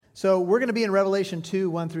So we're going to be in Revelation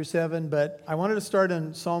 2, 1 through 7, but I wanted to start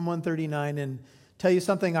in Psalm 139 and tell you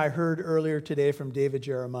something I heard earlier today from David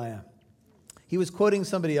Jeremiah. He was quoting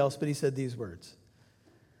somebody else, but he said these words: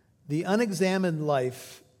 "The unexamined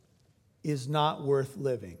life is not worth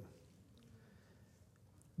living."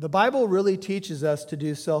 The Bible really teaches us to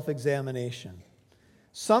do self-examination.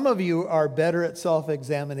 Some of you are better at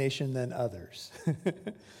self-examination than others.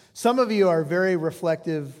 Some of you are very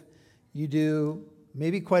reflective. You do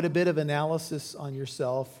maybe quite a bit of analysis on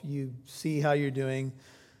yourself. You see how you're doing.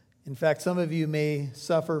 In fact, some of you may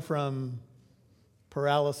suffer from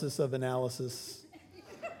paralysis of analysis.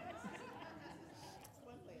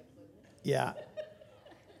 Yeah.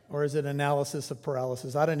 Or is it analysis of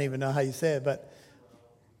paralysis? I don't even know how you say it, but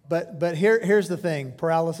here's the thing: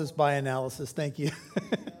 paralysis by analysis. Thank you.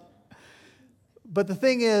 But the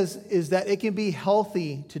thing is that it can be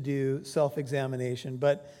healthy to do self-examination.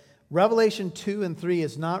 But Revelation 2 and 3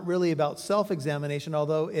 is not really about self-examination,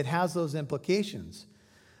 although it has those implications.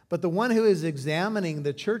 But the one who is examining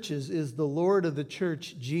the churches is the Lord of the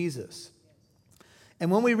church, Jesus. And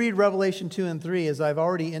when we read Revelation 2 and 3, as I've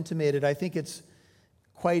already intimated, I think it's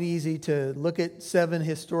quite easy to look at 7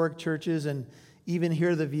 historic churches and even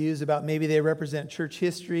hear the views about maybe they represent church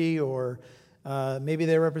history, or maybe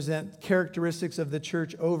they represent characteristics of the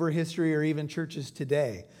church over history, or even churches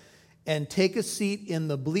today. And take a seat in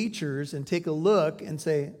the bleachers and take a look and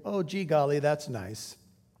say, oh, gee golly, that's nice.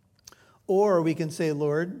 Or we can say,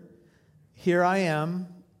 Lord, here I am.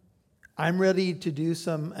 I'm ready to do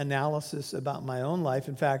some analysis about my own life.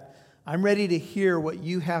 In fact, I'm ready to hear what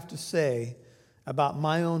you have to say about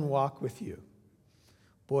my own walk with you.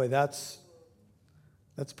 Boy, that's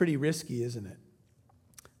pretty risky, isn't it?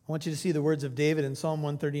 I want you to see the words of David in Psalm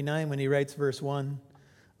 139 when he writes verse 1.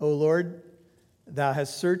 O Lord, thou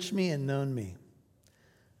hast searched me and known me.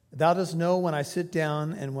 Thou dost know when I sit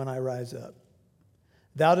down and when I rise up.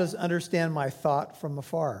 Thou dost understand my thought from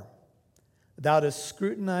afar. Thou dost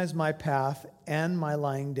scrutinize my path and my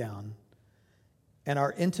lying down, and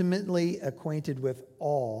are intimately acquainted with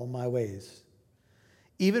all my ways.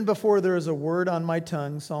 Even before there is a word on my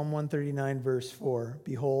tongue, Psalm 139, verse 4,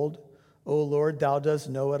 behold, O Lord, thou dost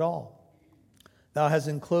know it all. Thou hast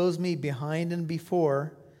enclosed me behind and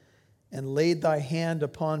before, and laid thy hand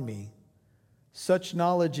upon me. Such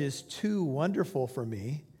knowledge is too wonderful for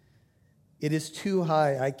me. It is too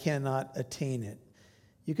high, I cannot attain it.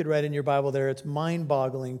 You could write in your Bible there, it's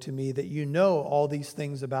mind-boggling to me that you know all these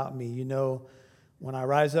things about me. You know when I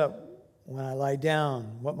rise up, when I lie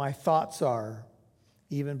down, what my thoughts are,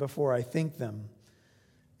 even before I think them.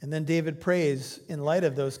 And then David prays in light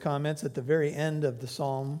of those comments at the very end of the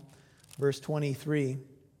psalm, verse 23.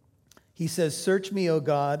 He says, search me, O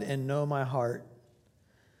God, and know my heart.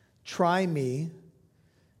 Try me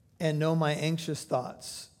and know my anxious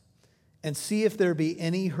thoughts, and see if there be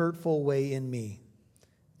any hurtful way in me,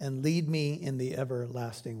 and lead me in the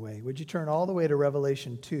everlasting way. Would you turn all the way to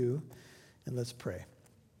Revelation 2, and let's pray.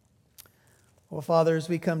 Well, Father, as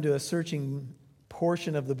we come to a searching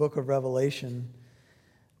portion of the book of Revelation,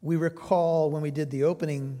 we recall when we did the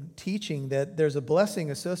opening teaching that there's a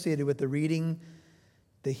blessing associated with the reading,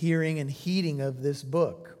 the hearing, and heeding of this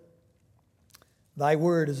book. Thy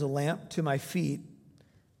word is a lamp to my feet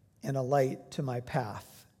and a light to my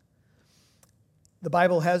path. The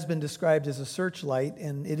Bible has been described as a searchlight,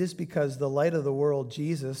 and it is because the light of the world,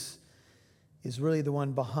 Jesus, is really the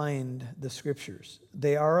one behind the scriptures.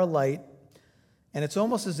 They are a light, and it's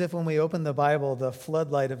almost as if when we open the Bible, the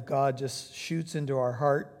floodlight of God just shoots into our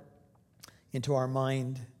heart, into our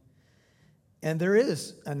mind. And there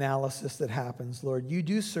is analysis that happens, Lord. You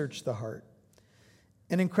do search the heart.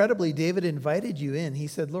 And incredibly, David invited you in. He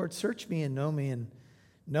said, Lord, search me and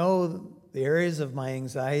know the areas of my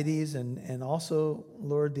anxieties, and also,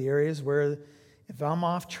 Lord, the areas where if I'm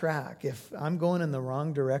off track, if I'm going in the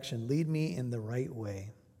wrong direction, lead me in the right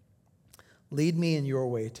way. Lead me in your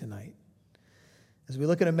way tonight. As we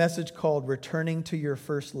look at a message called Returning to Your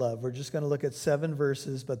First Love, we're just going to look at 7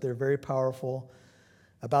 verses, but they're very powerful,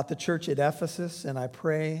 about the church at Ephesus. And I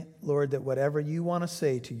pray, Lord, that whatever you want to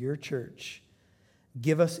say to your church,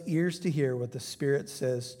 give us ears to hear what the Spirit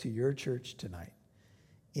says to your church tonight.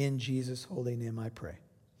 In Jesus' holy name I pray.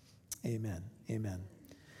 Amen. Amen.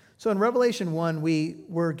 So in Revelation 1, we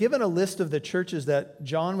were given a list of the churches that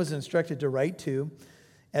John was instructed to write to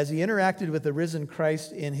as he interacted with the risen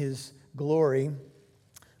Christ in his glory.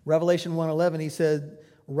 Revelation 1:11, he said,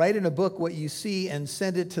 write in a book what you see and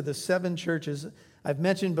send it to the 7 churches. I've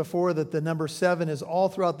mentioned before that the number 7 is all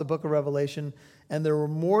throughout the book of Revelation, and there were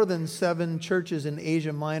more than 7 churches in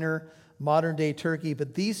Asia Minor, modern-day Turkey,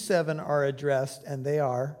 but these 7 are addressed, and they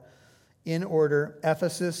are in order: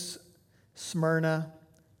 Ephesus, Smyrna,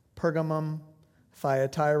 Pergamum,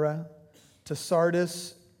 Thyatira, to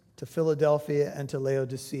Sardis, to Philadelphia, and to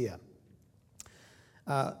Laodicea.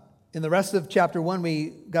 In the rest of chapter 1,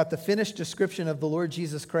 we got the finished description of the Lord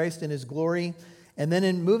Jesus Christ and his glory. And then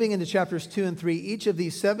in moving into chapters 2 and 3, each of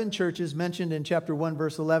these 7 churches mentioned in chapter 1,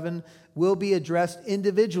 verse 11, will be addressed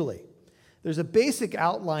individually. There's a basic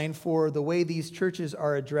outline for the way these churches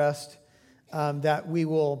are addressed that we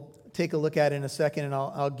will take a look at in a second, and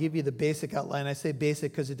I'll give you the basic outline. I say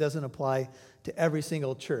basic because it doesn't apply to every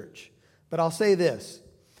single church. But I'll say this.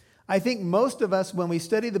 I think most of us, when we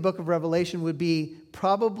study the book of Revelation, would be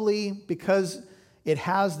probably, because it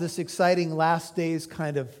has this exciting last days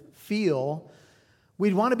kind of feel,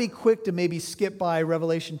 we'd want to be quick to maybe skip by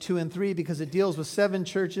Revelation 2 and 3 because it deals with 7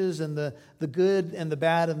 churches and the good and the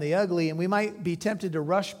bad and the ugly, and we might be tempted to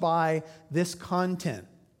rush by this content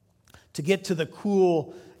to get to the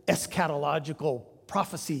cool eschatological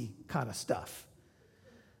prophecy kind of stuff.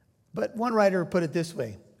 But one writer put it this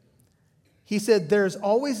way. He said, there's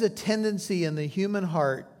always a tendency in the human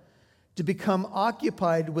heart to become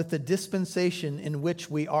occupied with the dispensation in which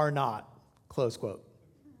we are not, close quote.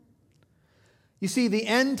 You see, the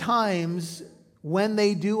end times, when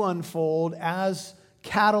they do unfold, as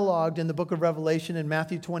cataloged in the book of Revelation and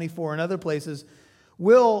Matthew 24 and other places,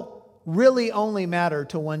 will really only matter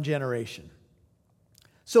to one generation.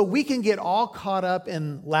 So we can get all caught up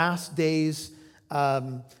in last days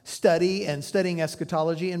study and studying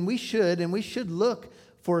eschatology, and we should look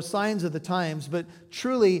for signs of the times, but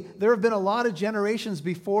truly, there have been a lot of generations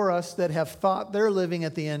before us that have thought they're living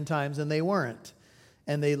at the end times, and they weren't.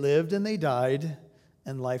 And they lived and they died,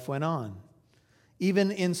 and life went on.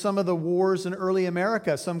 Even in some of the wars in early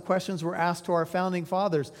America, some questions were asked to our founding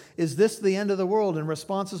fathers. Is this the end of the world? And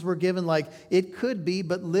responses were given like, it could be,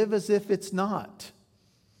 but live as if it's not.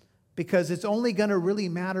 Because it's only going to really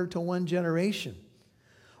matter to one generation.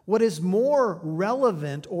 What is more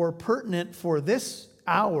relevant or pertinent for this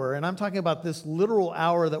hour, and I'm talking about this literal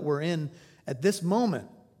hour that we're in at this moment,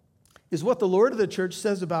 is what the Lord of the church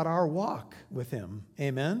says about our walk with him.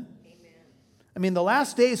 Amen? Amen. I mean, the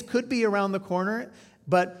last days could be around the corner,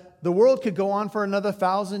 but the world could go on for another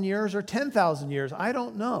 1,000 years or 10,000 years. I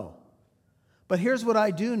don't know. But here's what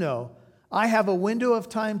I do know. I have a window of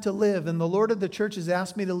time to live, and the Lord of the church has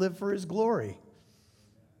asked me to live for his glory.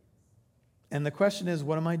 And the question is,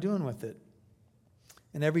 what am I doing with it?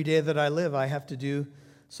 And every day that I live, I have to do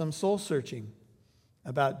some soul searching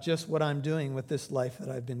about just what I'm doing with this life that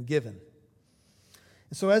I've been given.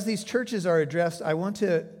 And so as these churches are addressed, I want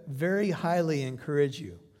to very highly encourage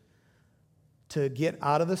you to get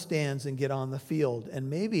out of the stands and get on the field and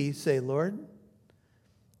maybe say, Lord,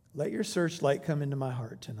 let your searchlight come into my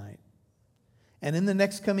heart tonight. And in the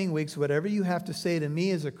next coming weeks, whatever you have to say to me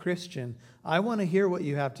as a Christian, I want to hear what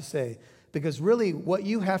you have to say. Because really, what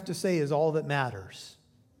you have to say is all that matters.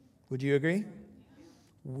 Would you agree?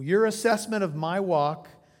 Your assessment of my walk,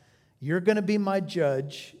 you're going to be my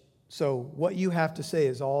judge. So what you have to say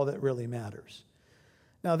is all that really matters.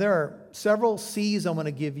 Now, there are several C's I want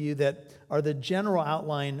to give you that are the general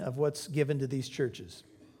outline of what's given to these churches.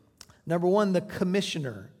 Number 1, the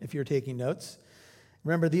commissioner, if you're taking notes.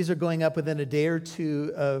 Remember, these are going up within a day or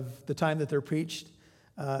two of the time that they're preached,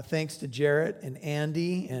 thanks to Jarrett and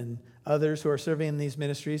Andy and others who are serving in these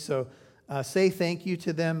ministries. So say thank you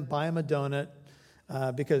to them, buy them a donut,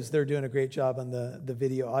 because they're doing a great job on the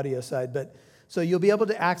video audio side. But so you'll be able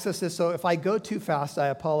to access this. So if I go too fast, I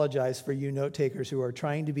apologize for you note takers who are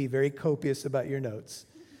trying to be very copious about your notes.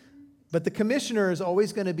 But the commissioner is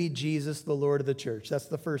always going to be Jesus, the Lord of the church. That's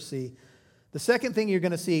the first C. The second thing you're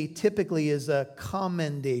going to see typically is a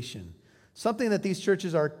commendation, something that these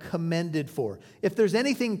churches are commended for. If there's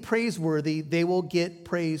anything praiseworthy, they will get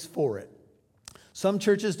praise for it. Some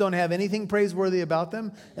churches don't have anything praiseworthy about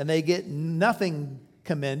them, and they get nothing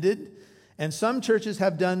commended. And some churches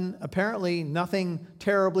have done apparently nothing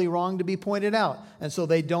terribly wrong to be pointed out, and so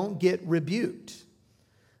they don't get rebuked.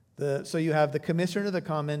 So you have the commissioner, the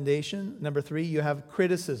commendation. Number 3, you have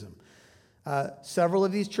criticism. Several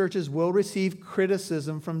of these churches will receive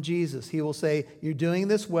criticism from Jesus. He will say, you're doing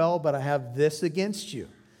this well, but I have this against you.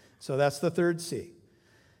 So that's the third C.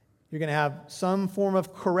 You're going to have some form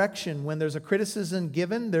of correction. When there's a criticism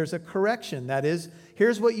given, there's a correction. That is,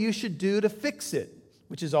 here's what you should do to fix it,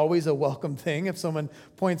 which is always a welcome thing. If someone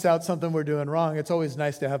points out something we're doing wrong, it's always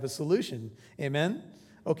nice to have a solution. Amen?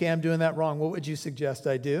 Okay, I'm doing that wrong. What would you suggest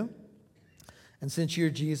I do? And since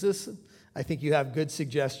you're Jesus, I think you have good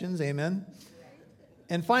suggestions. Amen?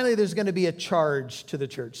 And finally, there's going to be a charge to the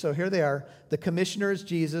church. So here they are. The commissioner is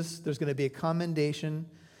Jesus. There's going to be a commendation.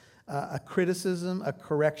 a criticism, a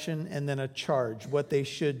correction, and then a charge, what they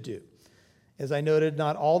should do. As I noted,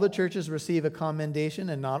 not all the churches receive a commendation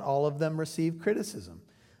and not all of them receive criticism.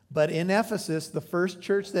 But in Ephesus, the first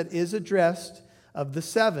church that is addressed of the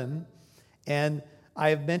seven, and I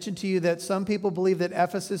have mentioned to you that some people believe that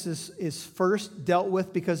Ephesus is first dealt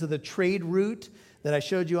with because of the trade route that I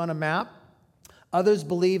showed you on a map. Others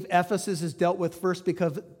believe Ephesus is dealt with first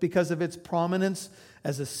because of its prominence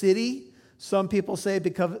as a city. Some people say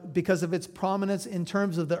because of its prominence in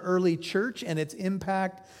terms of the early church and its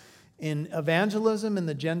impact in evangelism in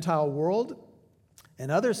the Gentile world. And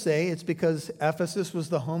others say it's because Ephesus was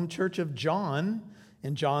the home church of John,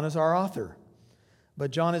 and John is our author. But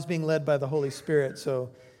John is being led by the Holy Spirit, so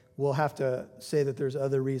we'll have to say that there's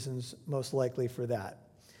other reasons most likely for that.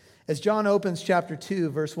 As John opens chapter 2,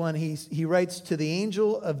 verse 1, he writes to the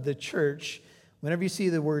angel of the church. Whenever you see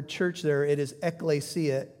the word church there, it is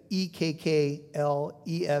ekklesia, Ekklesia,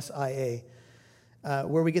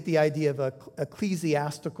 where we get the idea of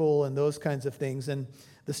ecclesiastical and those kinds of things. And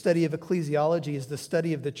the study of ecclesiology is the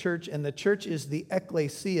study of the church, and the church is the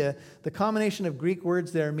ekklesia. The combination of Greek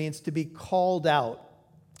words there means to be called out.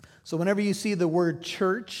 So whenever you see the word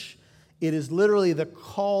church, it is literally the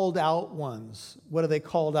called out ones. What are they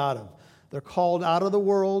called out of? They're called out of the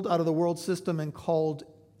world system, and called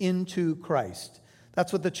into Christ.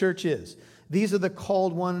 That's what the church is. These are the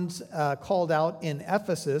called ones called out in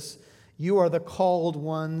Ephesus. You are the called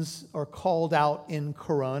ones or called out in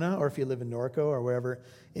Corona, or if you live in Norco or wherever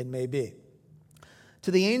it may be.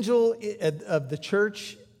 To the angel of the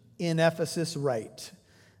church in Ephesus write.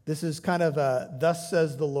 This is kind of a thus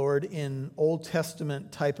says the Lord in Old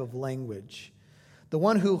Testament type of language. The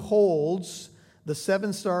one who holds the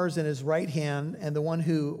 7 stars in his right hand and the one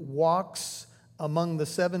who walks among the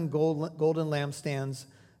 7 golden lampstands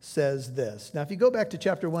says this. Now, if you go back to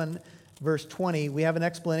chapter 1, verse 20, we have an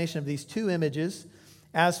explanation of these 2 images.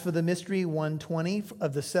 As for the mystery 120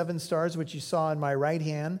 of the 7 stars, which you saw in my right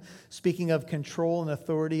hand, speaking of control and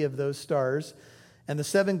authority of those stars, and the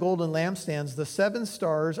 7 golden lampstands, the 7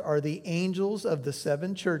 stars are the angels of the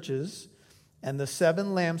 7 churches, and the 7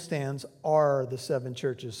 lampstands are the 7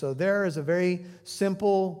 churches. So there is a very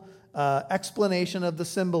simple explanation of the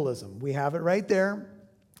symbolism. We have it right there.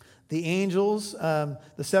 The angels, the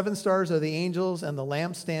 7 stars are the angels, and the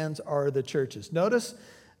lampstands are the churches. Notice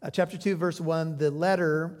chapter 2, verse 1, the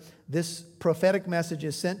letter, this prophetic message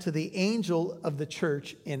is sent to the angel of the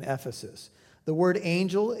church in Ephesus. The word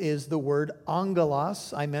angel is the word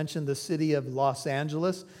angelos. I mentioned the city of Los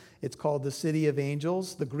Angeles. It's called the city of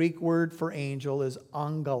angels. The Greek word for angel is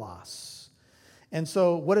angelos. And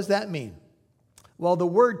so what does that mean? Well, the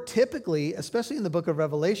word typically, especially in the book of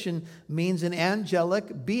Revelation, means an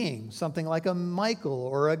angelic being, something like a Michael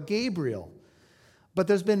or a Gabriel. But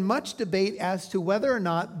there's been much debate as to whether or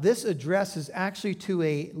not this address is actually to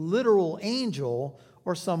a literal angel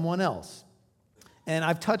or someone else. And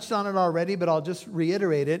I've touched on it already, but I'll just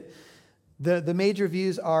reiterate it. The major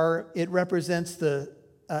views are it represents the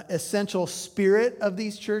essential spirit of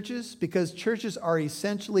these churches, because churches are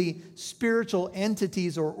essentially spiritual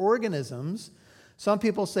entities or organisms. Some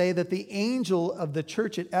people say that the angel of the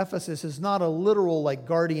church at Ephesus is not a literal like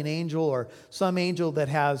guardian angel or some angel that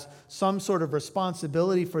has some sort of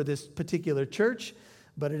responsibility for this particular church,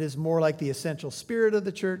 but it is more like the essential spirit of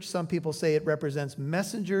the church. Some people say it represents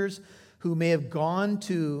messengers who may have gone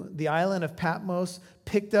to the island of Patmos,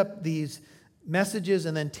 picked up these messages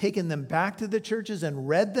and then taken them back to the churches and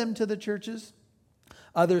read them to the churches.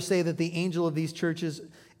 Others say that the angel of these churches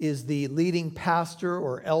is the leading pastor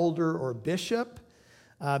or elder or bishop,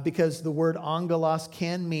 because the word angelos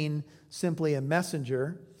can mean simply a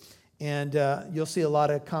messenger. And you'll see a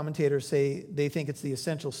lot of commentators say they think it's the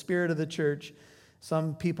essential spirit of the church.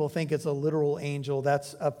 Some people think it's a literal angel.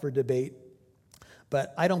 That's up for debate.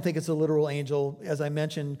 But I don't think it's a literal angel. As I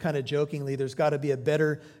mentioned kind of jokingly, there's got to be a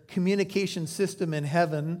better communication system in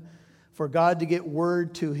heaven for God to get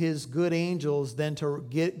word to his good angels than to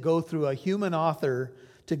go through a human author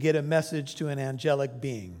to get a message to an angelic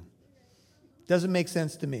being. Doesn't make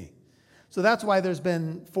sense to me. So that's why there's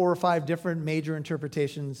been 4 or 5 different major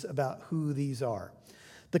interpretations about who these are.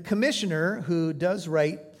 The commissioner who does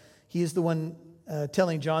write, he is the one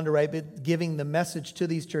telling John to write, but giving the message to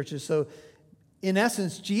these churches. So in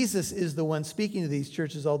essence, Jesus is the one speaking to these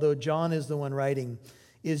churches, although John is the one writing,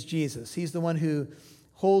 is Jesus. He's the one who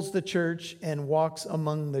holds the church and walks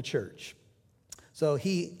among the church. So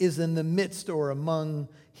he is in the midst or among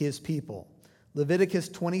his people. Leviticus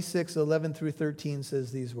 26:11 through 13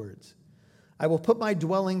 says these words. I will put my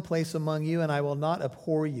dwelling place among you, and I will not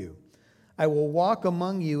abhor you. I will walk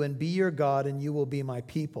among you and be your God, and you will be my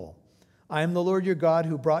people. I am the Lord your God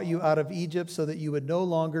who brought you out of Egypt so that you would no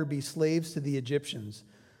longer be slaves to the Egyptians.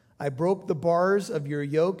 I broke the bars of your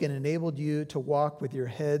yoke and enabled you to walk with your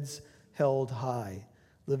heads held high.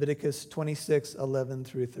 Leviticus 26:11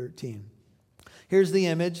 through 13. Here's the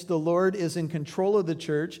image. The Lord is in control of the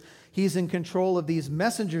church. He's in control of these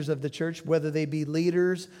messengers of the church, whether they be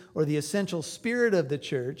leaders or the essential spirit of the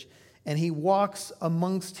church. And he walks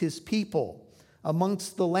amongst his people,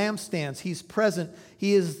 amongst the lampstands. He's present.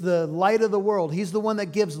 He is the light of the world. He's the one that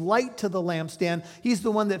gives light to the lampstand. He's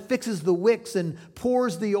the one that fixes the wicks and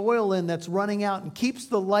pours the oil in that's running out and keeps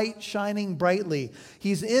the light shining brightly.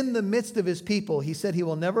 He's in the midst of his people. He said he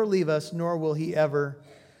will never leave us, nor will he ever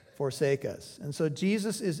forsake us. And so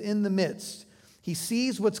Jesus is in the midst. He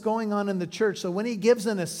sees what's going on in the church. So when he gives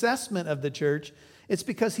an assessment of the church, it's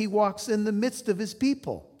because he walks in the midst of his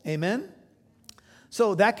people. Amen?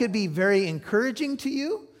 So that could be very encouraging to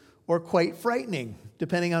you or quite frightening,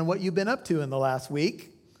 depending on what you've been up to in the last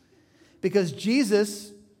week. Because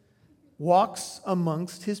Jesus walks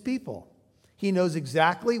amongst his people. He knows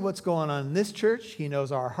exactly what's going on in this church. He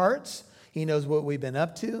knows our hearts. He knows what we've been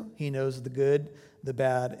up to. He knows the good, the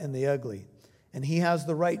bad, and the ugly. And he has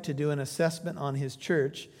the right to do an assessment on his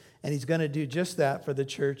church, and he's going to do just that for the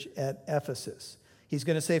church at Ephesus. He's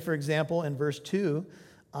going to say, for example, in verse 2,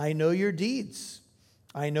 I know your deeds.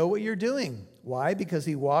 I know what you're doing. Why? Because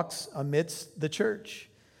he walks amidst the church.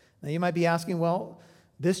 Now you might be asking, well,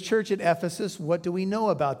 this church at Ephesus, what do we know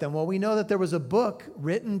about them? Well, we know that there was a book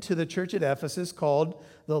written to the church at Ephesus called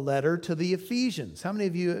the Letter to the Ephesians. How many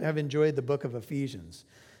of you have enjoyed the book of Ephesians?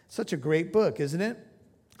 Such a great book, isn't it?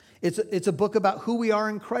 It's a book about who we are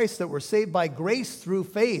in Christ, that we're saved by grace through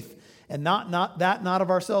faith, and not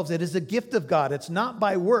of ourselves. It is a gift of God. It's not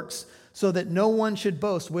by works, so that no one should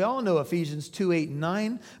boast. We all know Ephesians 2:8 and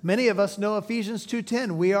 9. Many of us know Ephesians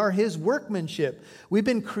 2:10. We are his workmanship. We've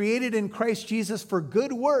been created in Christ Jesus for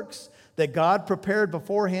good works that God prepared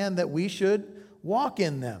beforehand that we should walk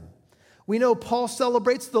in them. We know Paul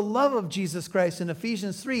celebrates the love of Jesus Christ in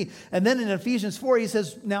Ephesians 3. And then in Ephesians 4, he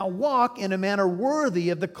says, now walk in a manner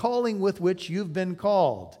worthy of the calling with which you've been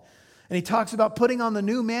called. And he talks about putting on the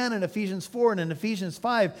new man in Ephesians 4. And in Ephesians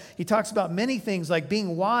 5, he talks about many things like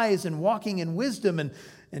being wise and walking in wisdom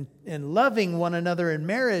and loving one another in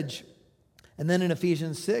marriage. And then in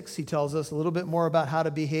Ephesians 6, he tells us a little bit more about how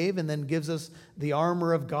to behave and then gives us the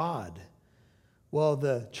armor of God. Well,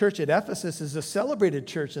 the church at Ephesus is a celebrated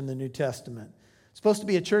church in the New Testament. It's supposed to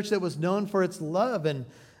be a church that was known for its love and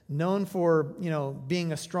known for,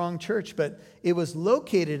 being a strong church, but it was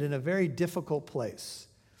located in a very difficult place.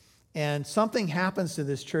 And something happens to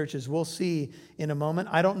this church, as we'll see in a moment.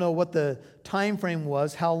 I don't know what the time frame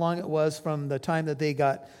was, how long it was from the time that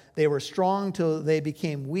they were strong till they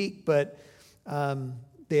became weak, but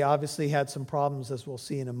they obviously had some problems, as we'll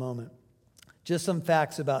see in a moment. Just some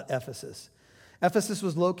facts about Ephesus. Ephesus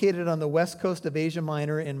was located on the west coast of Asia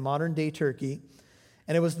Minor in modern-day Turkey,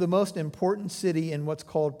 and it was the most important city in what's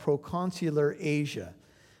called proconsular Asia.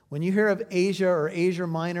 When you hear of Asia or Asia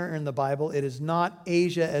Minor in the Bible, it is not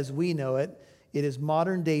Asia as we know it. It is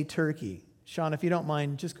modern-day Turkey. Sean, if you don't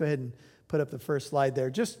mind, just go ahead and put up the first slide there.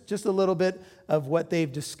 Just a little bit of what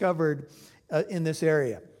they've discovered in this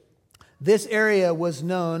area. This area was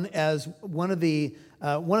known as one of the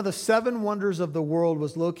 7 wonders of the world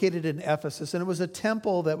was located in Ephesus, and it was a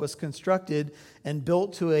temple that was constructed and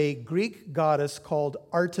built to a Greek goddess called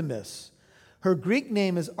Artemis. Her Greek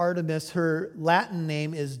name is Artemis. Her Latin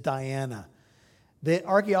name is Diana. The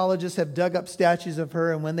archaeologists have dug up statues of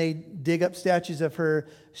her, and when they dig up statues of her,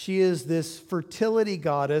 she is this fertility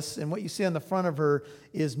goddess, and what you see on the front of her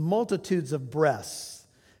is multitudes of breasts,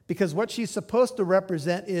 because what she's supposed to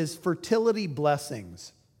represent is fertility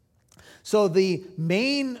blessings. So the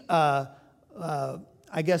main, I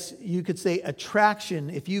guess you could say,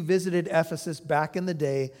 attraction, if you visited Ephesus back in the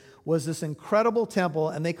day, was this incredible temple,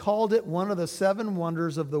 and they called it one of the 7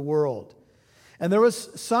 wonders of the world. And there was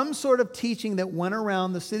some sort of teaching that went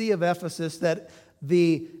around the city of Ephesus that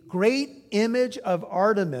the great image of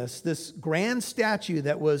Artemis, this grand statue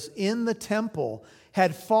that was in the temple,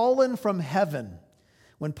 had fallen from heaven.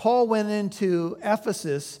 When Paul went into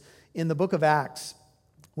Ephesus in the book of Acts,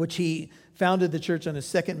 which he founded the church on his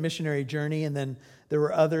second missionary journey, and then there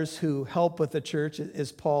were others who helped with the church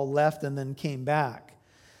as Paul left and then came back.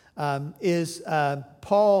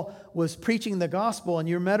 Paul was preaching the gospel, and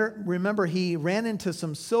you remember he ran into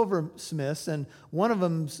some silversmiths, and one of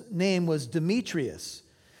them's name was Demetrius.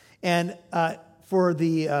 And for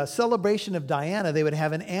the celebration of Diana, they would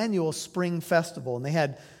have an annual spring festival, and they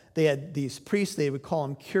had these priests, they would call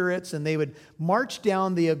them curates, and they would march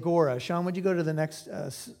down the agora. Sean, would you go to the next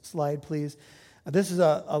slide, please? This is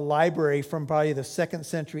a library from probably the 2nd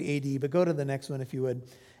century AD, but go to the next one if you would.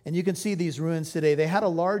 And you can see these ruins today. They had a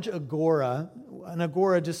large agora. An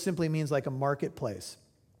agora just simply means like a marketplace.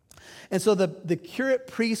 And so the curate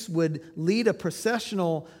priests would lead a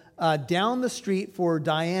processional down the street for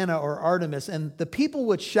Diana or Artemis, and the people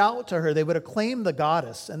would shout to her. They would acclaim the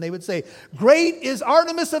goddess, and they would say, "Great is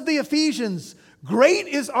Artemis of the Ephesians! Great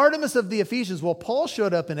is Artemis of the Ephesians!" Well, Paul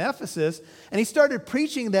showed up in Ephesus, and he started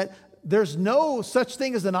preaching that there's no such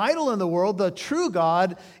thing as an idol in the world. The true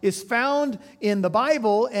God is found in the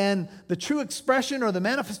Bible, and the true expression or the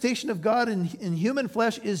manifestation of God in human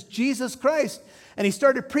flesh is Jesus Christ. And he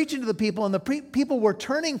started preaching to the people, and the people were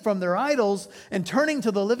turning from their idols and turning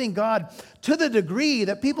to the living God to the degree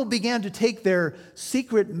that people began to take their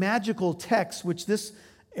secret magical texts, which this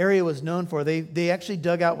area was known for. They actually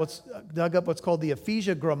dug up what's called the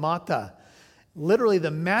Ephesia Grammata, literally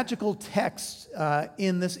the magical texts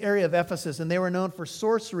in this area of Ephesus, and they were known for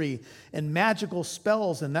sorcery and magical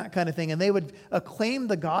spells and that kind of thing. And they would acclaim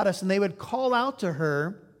the goddess, and they would call out to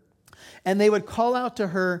her,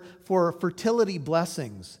 for fertility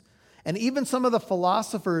blessings. And even some of the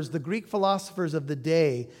philosophers, the Greek philosophers of the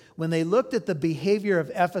day, when they looked at the behavior of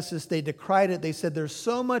Ephesus, they decried it. They said, "There's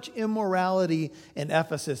so much immorality in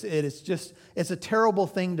Ephesus. It's a terrible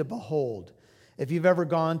thing to behold." If you've ever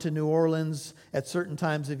gone to New Orleans at certain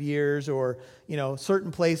times of years, or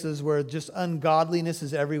certain places where just ungodliness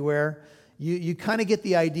is everywhere, you kind of get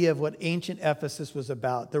the idea of what ancient Ephesus was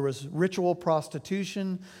about. There was ritual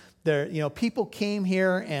prostitution. People came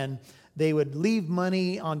here and they would leave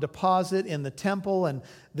money on deposit in the temple, and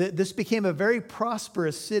this became a very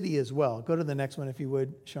prosperous city as well. Go to the next one if you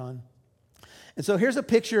would, Sean. And so here's a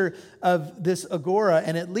picture of this agora,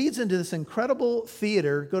 and it leads into this incredible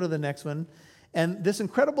theater. Go to the next one. And this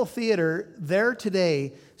incredible theater there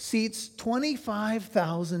today seats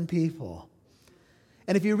 25,000 people.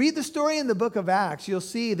 And if you read the story in the book of Acts, you'll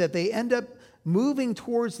see that they end up moving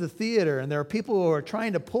towards the theater, and there are people who are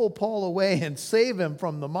trying to pull Paul away and save him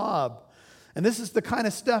from the mob. And this is the kind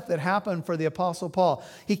of stuff that happened for the Apostle Paul.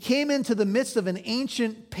 He came into the midst of an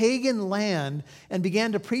ancient pagan land and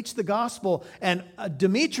began to preach the gospel. And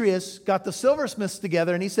Demetrius got the silversmiths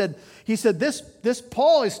together, and he said, this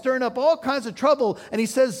Paul is stirring up all kinds of trouble. And he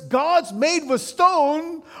says, "Gods made with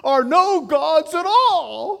stone are no gods at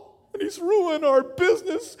all. And he's ruined our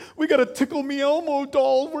business. We got a Tickle Me Elmo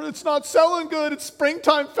doll where it's not selling good. It's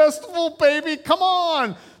springtime festival, baby. Come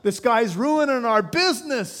on. This guy's ruining our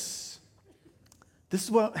business." This is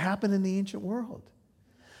what happened in the ancient world.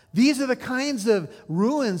 These are the kinds of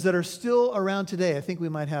ruins that are still around today. I think we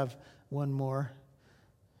might have one more.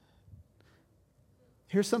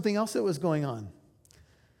 Here's something else that was going on.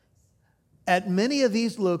 At many of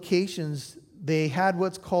these locations, they had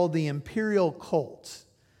what's called the imperial cult.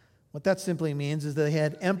 What that simply means is that they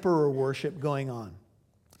had emperor worship going on.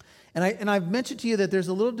 And I've mentioned to you that there's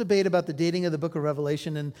a little debate about the dating of the book of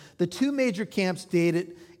Revelation, and the two major camps date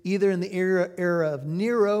it either in the era of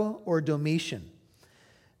Nero or Domitian.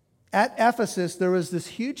 At Ephesus, there was this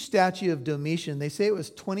huge statue of Domitian. They say it was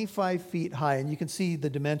 25 feet high, and you can see the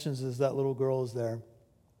dimensions as that little girl is there.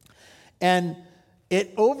 And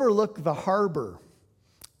it overlooked the harbor.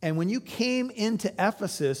 And when you came into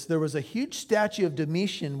Ephesus, there was a huge statue of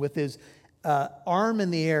Domitian with his arm in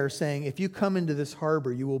the air saying, "If you come into this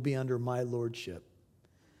harbor, you will be under my lordship."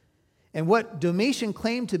 And what Domitian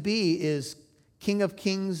claimed to be is King of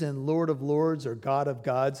Kings and Lord of Lords, or God of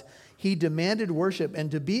Gods. He demanded worship, and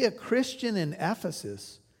to be a Christian in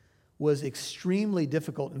Ephesus was extremely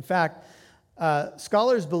difficult. In fact,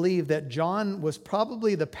 scholars believe that John was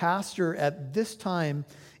probably the pastor at this time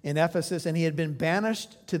in Ephesus, and he had been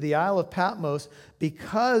banished to the Isle of Patmos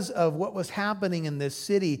because of what was happening in this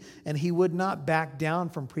city, and he would not back down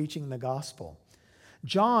from preaching the gospel.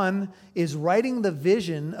 John is writing the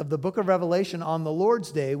vision of the book of Revelation on the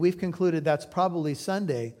Lord's Day. We've concluded that's probably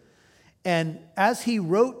Sunday. And as he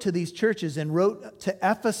wrote to these churches and wrote to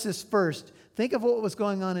Ephesus first, think of what was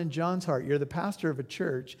going on in John's heart. You're the pastor of a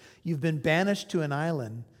church. You've been banished to an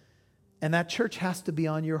island, and that church has to be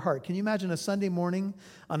on your heart. Can you imagine a Sunday morning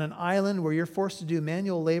on an island where you're forced to do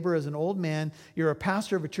manual labor as an old man? You're a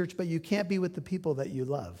pastor of a church, but you can't be with the people that you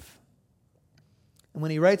love. And when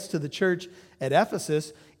he writes to the church at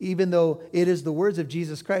Ephesus, even though it is the words of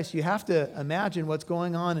Jesus Christ, you have to imagine what's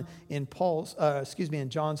going on in in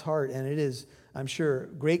John's heart. And it is, I'm sure,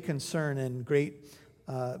 great concern and great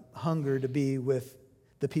hunger to be with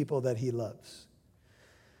the people that he loves.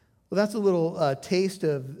 Well, that's a little taste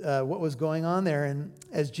of what was going on there. And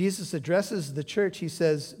as Jesus addresses the church, he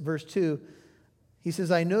says, verse 2, he says,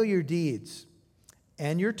 "I know your deeds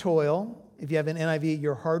and your toil," if you have an NIV,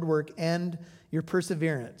 "your hard work and your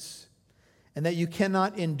perseverance, and that you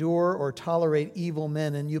cannot endure or tolerate evil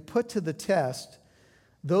men, and you put to the test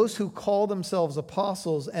those who call themselves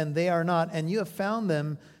apostles, and they are not, and you have found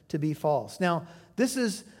them to be false. Now,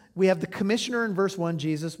 we have the commissioner in verse 1,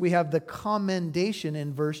 Jesus. We have the commendation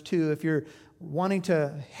in verse 2. If you're wanting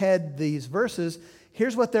to head these verses,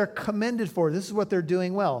 here's what they're commended for. This is what they're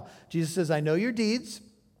doing well. Jesus says, I know your deeds.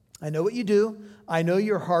 I know what you do. I know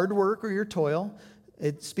your hard work or your toil.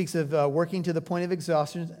 It speaks of working to the point of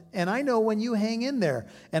exhaustion. And I know when you hang in there.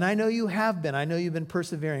 And I know you have been. I know you've been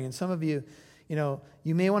persevering. And some of you,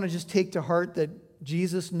 you may want to just take to heart that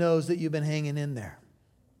Jesus knows that you've been hanging in there.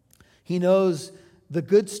 He knows the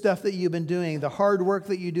good stuff that you've been doing, the hard work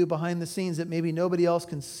that you do behind the scenes that maybe nobody else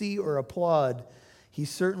can see or applaud. He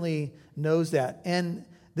certainly knows that. And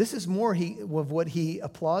this is more of what he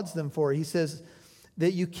applauds them for. He says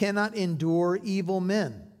that you cannot endure evil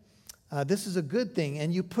men. This is a good thing.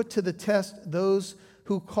 And you put to the test those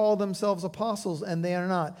who call themselves apostles, and they are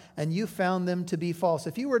not. And you found them to be false.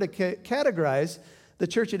 If you were to categorize the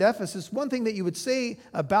church at Ephesus, one thing that you would say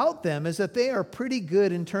about them is that they are pretty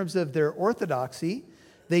good in terms of their orthodoxy.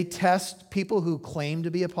 They test people who claim to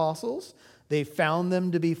be apostles. They found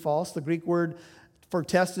them to be false. The Greek word for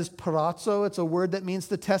test is parazzo. It's a word that means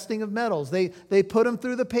the testing of metals. They put them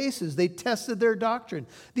through the paces. They tested their doctrine.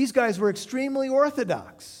 These guys were extremely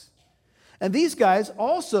orthodox. And these guys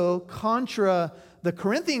also, contra the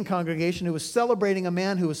Corinthian congregation who was celebrating a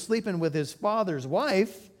man who was sleeping with his father's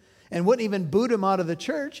wife and wouldn't even boot him out of the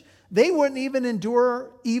church, they wouldn't even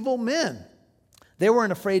endure evil men. They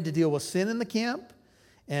weren't afraid to deal with sin in the camp.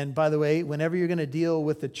 And by the way, whenever you're going to deal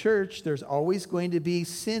with the church, there's always going to be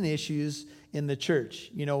sin issues in the church.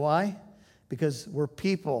 You know why? Because we're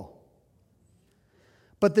people.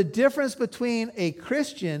 But the difference between a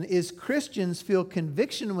Christian is Christians feel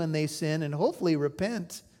conviction when they sin and hopefully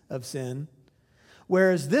repent of sin.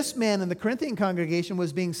 Whereas this man in the Corinthian congregation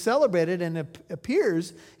was being celebrated, and it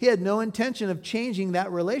appears he had no intention of changing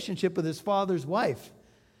that relationship with his father's wife.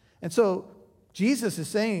 And so Jesus is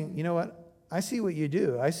saying, you know what? I see what you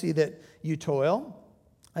do. I see that you toil.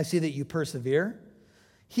 I see that you persevere.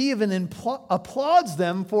 He even applauds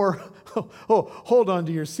them for, hold on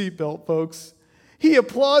to your seatbelt, folks. He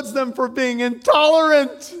applauds them for being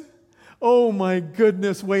intolerant. Oh my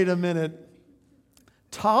goodness, wait a minute.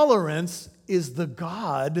 Tolerance is the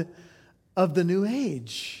god of the new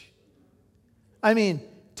age. I mean,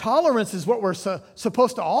 tolerance is what we're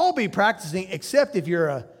supposed to all be practicing, except if you're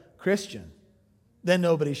a Christian. Then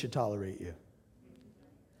nobody should tolerate you.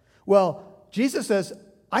 Well, Jesus says,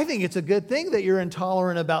 I think it's a good thing that you're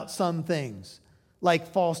intolerant about some things, like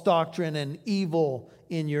false doctrine and evil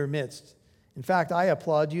in your midst. In fact, I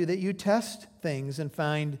applaud you that you test things and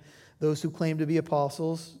find those who claim to be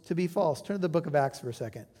apostles to be false. Turn to the book of Acts for a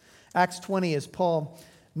second. Acts 20, as Paul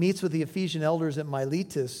meets with the Ephesian elders at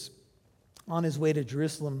Miletus on his way to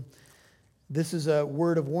Jerusalem, this is a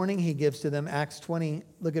word of warning he gives to them. Acts 20,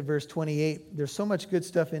 look at verse 28. There's so much good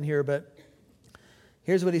stuff in here, but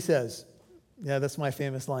here's what he says. Yeah, that's my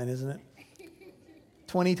famous line, isn't it?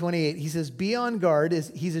 20:28. He says, be on guard.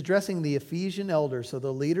 He's addressing the Ephesian elders, so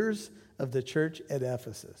the leaders of the church at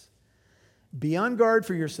Ephesus. Be on guard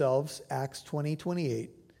for yourselves, Acts 20:28,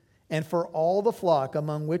 and for all the flock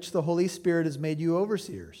among which the Holy Spirit has made you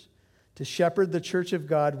overseers, to shepherd the church of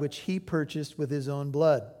God which he purchased with his own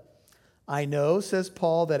blood. I know, says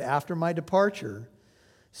Paul, that after my departure,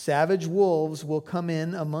 savage wolves will come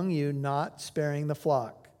in among you, not sparing the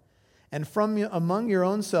flock. And from among your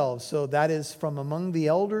own selves, so that is from among the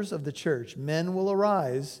elders of the church, men will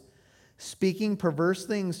arise, speaking perverse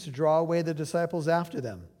things to draw away the disciples after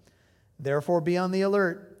them. Therefore be on the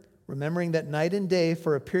alert, remembering that night and day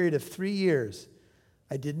for a period of 3 years,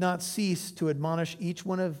 I did not cease to admonish each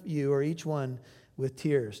one of you or each one with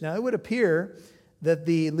tears. Now it would appear that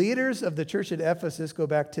the leaders of the church at Ephesus, go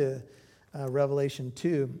back to Revelation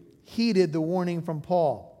 2, heeded the warning from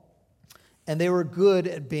Paul. And they were good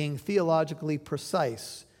at being theologically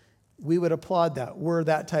precise. We would applaud that. We're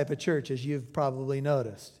that type of church, as you've probably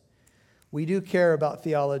noticed. We do care about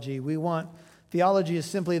theology. Theology is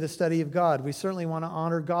simply the study of God. We certainly want to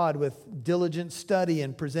honor God with diligent study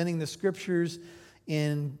and presenting the scriptures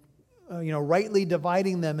in, rightly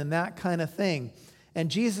dividing them and that kind of thing. And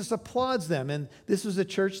Jesus applauds them. And this was a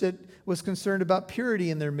church that was concerned about purity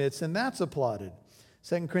in their midst, and that's applauded.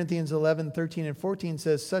 2 Corinthians 11:13 and 14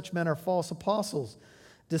 says, such men are false apostles,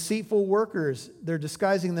 deceitful workers. They're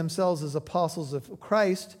disguising themselves as apostles of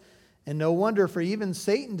Christ. And no wonder, for even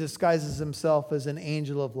Satan disguises himself as an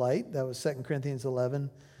angel of light. That was 2 Corinthians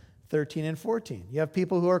 11:13 and 14. You have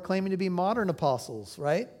people who are claiming to be modern apostles,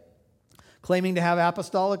 right? Claiming to have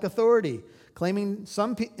apostolic authority. in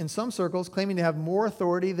some circles, claiming to have more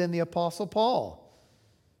authority than the Apostle Paul.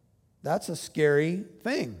 That's a scary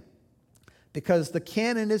thing because the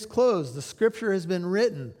canon is closed. The Scripture has been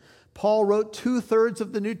written. Paul wrote 2/3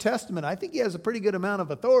 of the New Testament. I think he has a pretty good amount of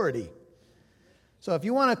authority. So if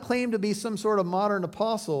you want to claim to be some sort of modern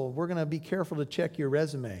apostle, we're going to be careful to check your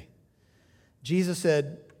resume. Jesus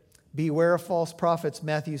said, beware of false prophets,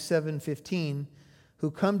 Matthew 7:15, who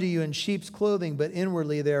come to you in sheep's clothing, but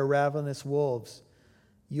inwardly they are ravenous wolves.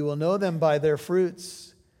 You will know them by their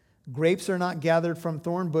fruits. Grapes are not gathered from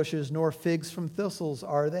thorn bushes, nor figs from thistles,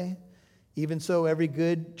 are they? Even so, every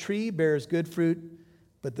good tree bears good fruit,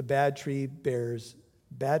 but the bad tree bears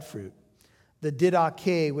bad fruit. The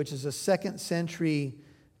Didache, which is a 2nd century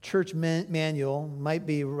church manual, might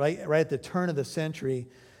be right at the turn of the century,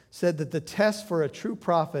 said that the test for a true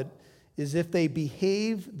prophet is if they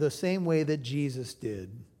behave the same way that Jesus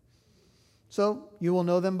did. So you will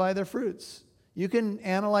know them by their fruits. You can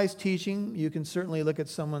analyze teaching. You can certainly look at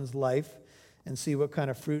someone's life and see what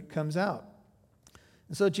kind of fruit comes out.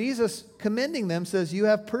 And so Jesus, commending them, says, you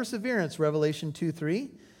have perseverance, Revelation 2:3.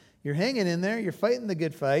 You're hanging in there. You're fighting the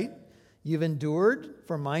good fight. You've endured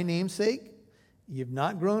for my name's sake. You've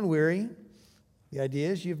not grown weary. The idea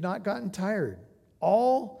is you've not gotten tired.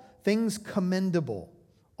 All things commendable.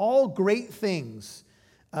 All great things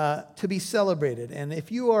to be celebrated. And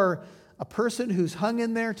if you are a person who's hung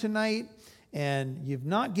in there tonight and you've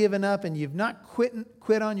not given up and you've not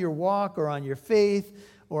quit on your walk or on your faith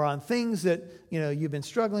or on things that you've been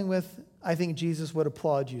struggling with, I think Jesus would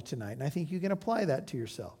applaud you tonight. And I think you can apply that to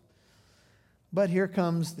yourself. But here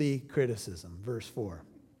comes the criticism, verse 4.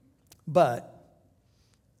 But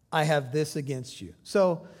I have this against you.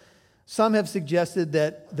 So some have suggested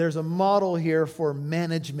that there's a model here for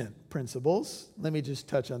management principles. Let me just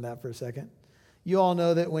touch on that for a second. You all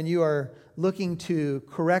know that when you are looking to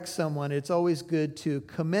correct someone, it's always good to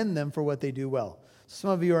commend them for what they do well.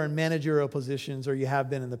 Some of you are in managerial positions, or you have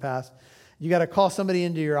been in the past. You got to call somebody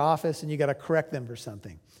into your office and you got to correct them for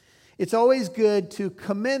something. It's always good to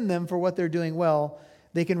commend them for what they're doing well.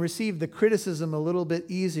 They can receive the criticism a little bit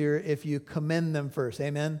easier if you commend them first.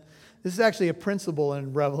 Amen? This is actually a principle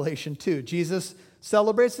in Revelation 2. Jesus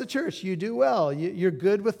celebrates the church. You do well. You're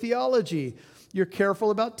good with theology. You're careful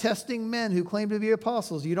about testing men who claim to be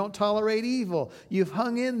apostles. You don't tolerate evil. You've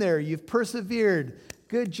hung in there. You've persevered.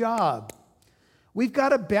 Good job. We've got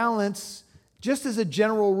to balance, just as a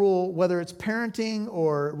general rule, whether it's parenting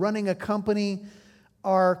or running a company,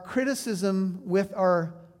 our criticism with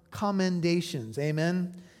our commendations.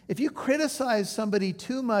 Amen? If you criticize somebody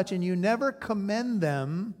too much and you never commend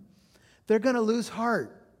them, they're going to lose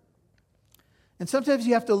heart. And sometimes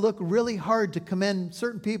you have to look really hard to commend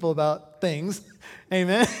certain people about things.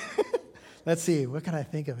 Amen? Let's see, what can I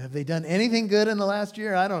think of? Have they done anything good in the last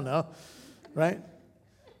year? I don't know, right?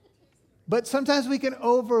 But sometimes we can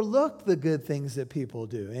overlook the good things that people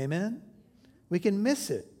do. Amen? We can miss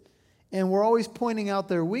it. And we're always pointing out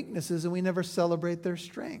their weaknesses and we never celebrate their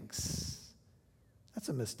strengths. That's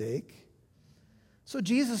a mistake. So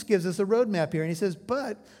Jesus gives us a roadmap here and he says,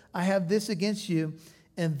 but I have this against you.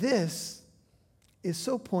 And this is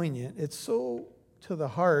so poignant. It's so to the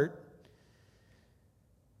heart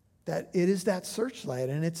that it is that searchlight.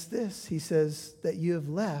 And it's this. He says that you have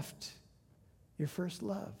left your first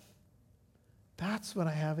love. That's what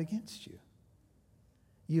I have against you.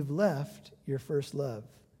 You've left your first love.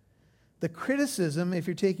 The criticism, if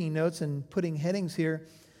you're taking notes and putting headings here,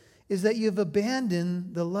 is that you've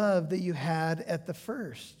abandoned the love that you had at the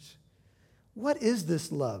first. What is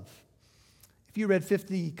this love? If you read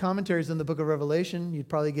 50 commentaries on the book of Revelation, you'd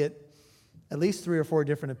probably get at least 3 or 4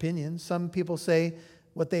 different opinions. Some people say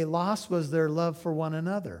what they lost was their love for one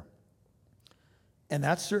another. And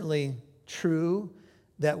that's certainly true,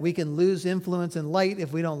 that we can lose influence and light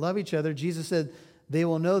if we don't love each other. Jesus said, they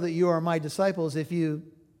will know that you are my disciples if you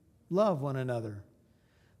love one another.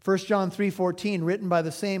 1 John 3:14, written by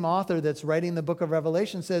the same author that's writing the book of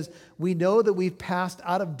Revelation, says, we know that we've passed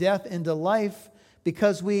out of death into life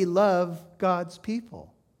because we love God's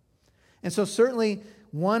people. And so certainly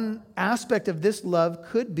one aspect of this love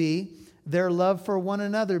could be their love for one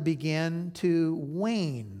another began to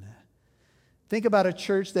wane. Think about a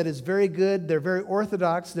church that is very good, they're very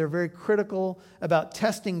orthodox, they're very critical about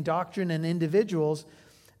testing doctrine and individuals.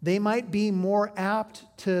 They might be more apt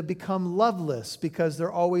to become loveless because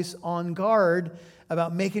they're always on guard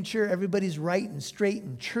about making sure everybody's right and straight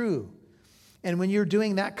and true. And when you're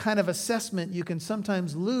doing that kind of assessment, you can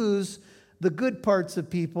sometimes lose the good parts of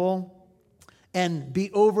people and be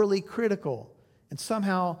overly critical. And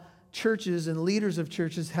somehow churches and leaders of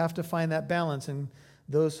churches have to find that balance, and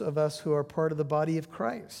those of us who are part of the body of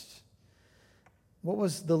Christ. What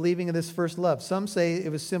was the leaving of this first love? Some say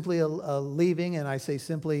it was simply a leaving, and I say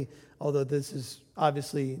simply, although this is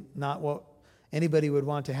obviously not what anybody would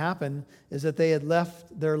want to happen, is that they had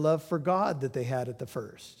left their love for God that they had at the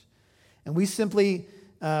first. And we simply,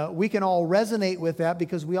 we can all resonate with that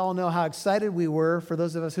because we all know how excited we were, for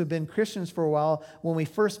those of us who've been Christians for a while, when we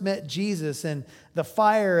first met Jesus and the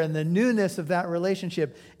fire and the newness of that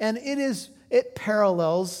relationship. And it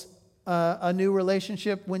parallels a new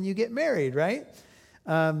relationship when you get married, right?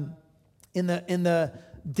 In the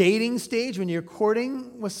dating stage, when you're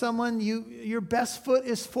courting with someone, your best foot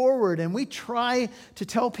is forward. And we try to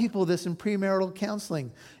tell people this in premarital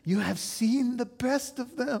counseling. You have seen the best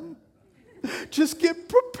of them. Just get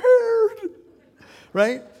prepared,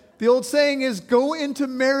 right? The old saying is, go into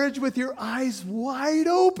marriage with your eyes wide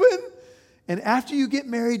open. And after you get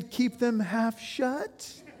married, keep them half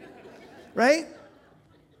shut, right?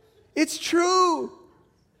 It's true.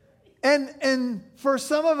 And for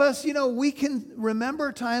some of us, we can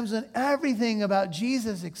remember times when everything about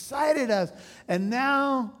Jesus excited us. And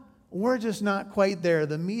now we're just not quite there.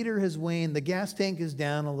 The meter has waned. The gas tank is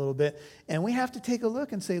down a little bit. And we have to take a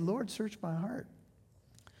look and say, Lord, search my heart.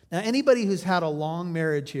 Now, anybody who's had a long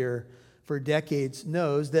marriage here for decades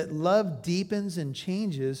knows that love deepens and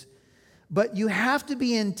changes. But you have to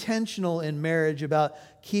be intentional in marriage about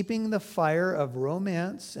keeping the fire of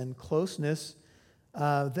romance and closeness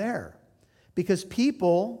there. Because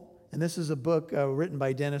people, and this is a book written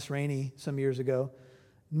by Dennis Rainey some years ago,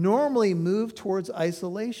 normally move towards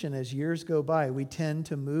isolation as years go by. We tend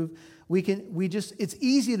to move, it's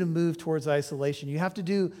easy to move towards isolation. You have to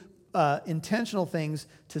do intentional things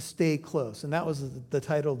to stay close. And that was the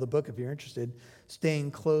title of the book, if you're interested,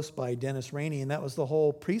 Staying Close by Dennis Rainey. And that was the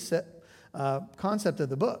whole concept of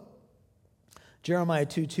the book. Jeremiah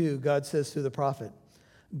 2:2, God says through the prophet,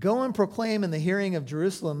 go and proclaim in the hearing of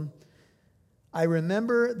Jerusalem, I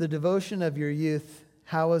remember the devotion of your youth,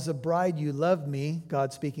 how as a bride you loved me,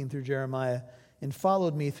 God speaking through Jeremiah, and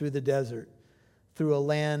followed me through the desert, through a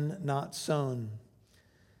land not sown.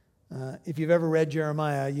 If you've ever read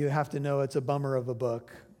Jeremiah, you have to know it's a bummer of a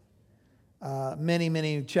book. Many,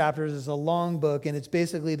 many chapters. It's a long book, and it's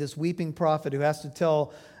basically this weeping prophet who has to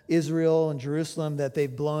tell Israel and Jerusalem that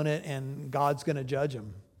they've blown it and God's going to judge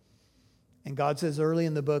them. And God says early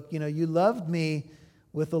in the book, you loved me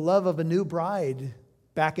with the love of a new bride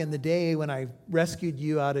back in the day when I rescued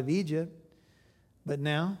you out of Egypt. But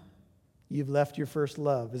now you've left your first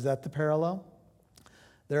love. Is that the parallel?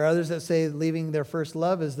 There are others that say leaving their first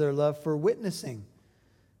love is their love for witnessing.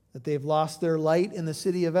 That they've lost their light in the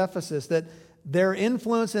city of Ephesus. That their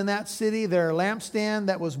influence in that city, their lampstand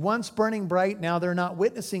that was once burning bright, now they're not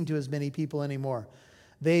witnessing to as many people anymore.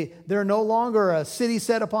 They're no longer a city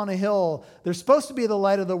set upon a hill. They're supposed to be the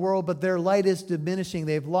light of the world, but their light is diminishing.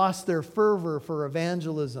 They've lost their fervor for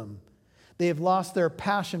evangelism. They've lost their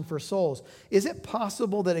passion for souls. Is it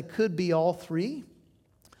possible that it could be all three?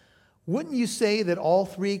 Wouldn't you say that all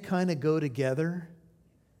three kind of go together?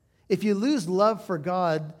 If you lose love for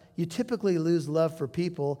God, you typically lose love for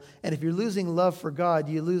people. And if you're losing love for God,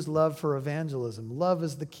 you lose love for evangelism. Love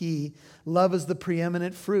is the key. Love is the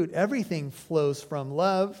preeminent fruit. Everything flows from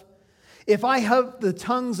love. If I have the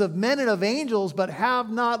tongues of men and of angels, but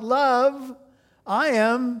have not love, I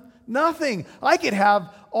am nothing. I could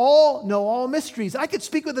know all mysteries. I could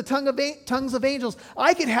speak with the tongues of angels.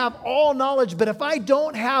 I could have all knowledge, but if I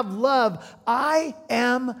don't have love, I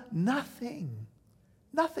am nothing.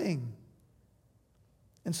 Nothing.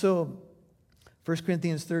 And so, 1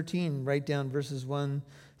 Corinthians 13, write down verses 1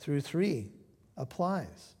 through 3,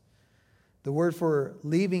 applies. The word for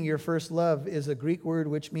leaving your first love is a Greek word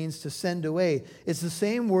which means to send away. It's the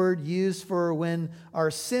same word used for when our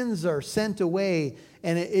sins are sent away.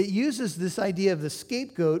 And it uses this idea of the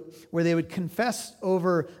scapegoat, where they would confess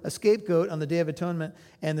over a scapegoat on the Day of Atonement,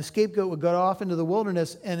 and the scapegoat would go off into the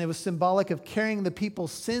wilderness, and it was symbolic of carrying the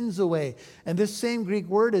people's sins away. And this same Greek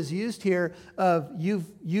word is used here of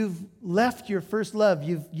you've left your first love.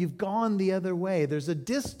 You've gone the other way. There's a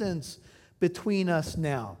distance between us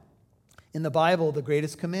now. In the Bible, the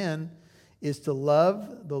greatest command is to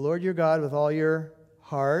love the Lord your God with all your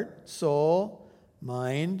heart, soul,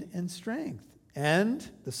 mind, and strength. And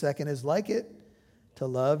the second is like it, to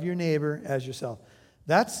love your neighbor as yourself.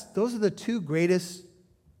 Those are the two greatest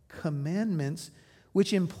commandments,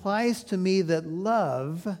 which implies to me that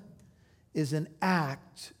love is an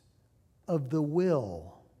act of the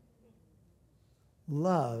will.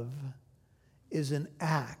 Love is an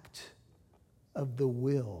act of the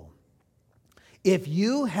will. If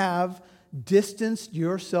you have distanced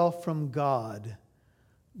yourself from God,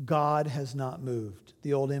 God has not moved.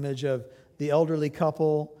 The old image of the elderly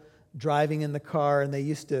couple driving in the car, and they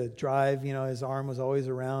used to drive, his arm was always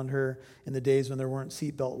around her in the days when there weren't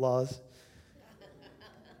seatbelt laws.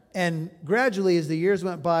 And gradually, as the years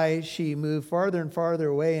went by, she moved farther and farther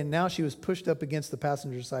away, and now she was pushed up against the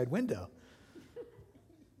passenger side window.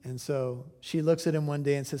 And so she looks at him one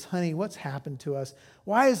day and says, "Honey, what's happened to us?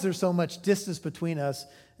 Why is there so much distance between us?"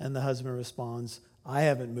 And the husband responds, "I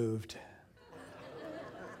haven't moved."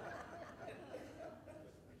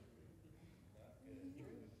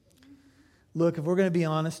 Look, if we're going to be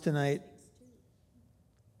honest tonight,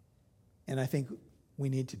 and I think we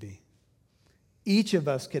need to be, each of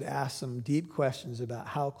us could ask some deep questions about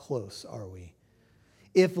how close are we.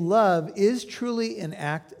 If love is truly an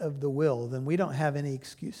act of the will, then we don't have any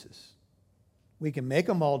excuses. We can make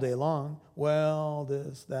them all day long. Well,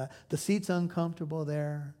 this, that. The seat's uncomfortable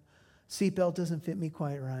there. Seatbelt doesn't fit me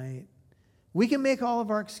quite right. We can make all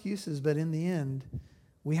of our excuses, but in the end,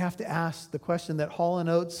 we have to ask the question that Hall &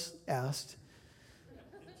 Oates asked.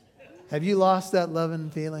 Have you lost that love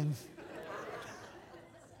and feeling?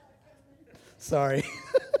 Sorry.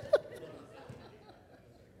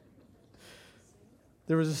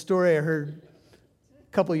 There was a story I heard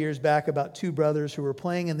a couple years back about two brothers who were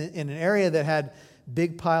playing in an area that had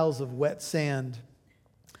big piles of wet sand.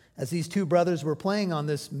 As these two brothers were playing on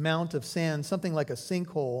this mount of sand, something like a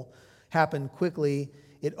sinkhole happened quickly.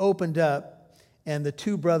 It opened up, and the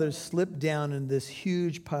two brothers slipped down in this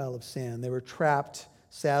huge pile of sand. They were trapped,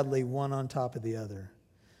 sadly, one on top of the other.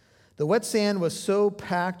 The wet sand was so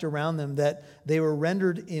packed around them that they were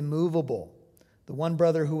rendered immovable. The one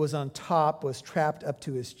brother who was on top was trapped up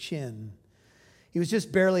to his chin. He was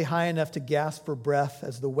just barely high enough to gasp for breath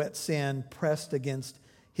as the wet sand pressed against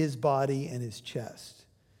his body and his chest.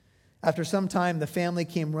 After some time, the family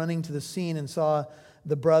came running to the scene and saw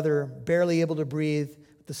the brother barely able to breathe,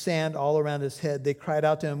 with the sand all around his head. They cried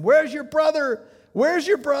out to him, "Where's your brother? Where's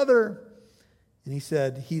your brother?" And he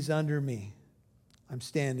said, "He's under me. I'm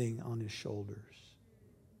standing on his shoulders."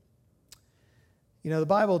 The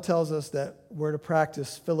Bible tells us that we're to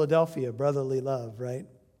practice Philadelphia, brotherly love, right?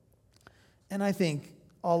 And I think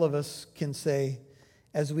all of us can say,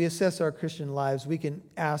 as we assess our Christian lives, we can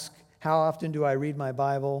ask, how often do I read my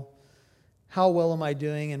Bible? How well am I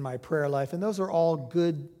doing in my prayer life? And those are all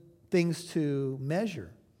good things to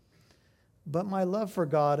measure. But my love for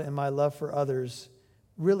God and my love for others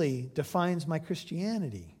really defines my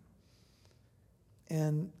Christianity.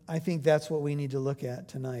 And I think that's what we need to look at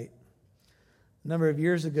tonight. A number of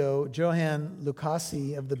years ago, Johan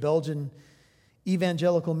Lucasi of the Belgian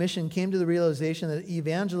Evangelical Mission came to the realization that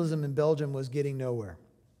evangelism in Belgium was getting nowhere.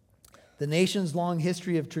 The nation's long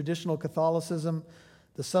history of traditional Catholicism,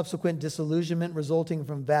 the subsequent disillusionment resulting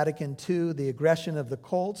from Vatican II, the aggression of the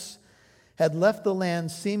cults, had left the land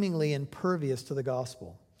seemingly impervious to the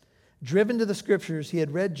gospel. Driven to the scriptures, he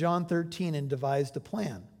had read John 13 and devised a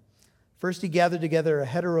plan. First, he gathered together a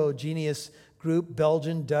heterogeneous group,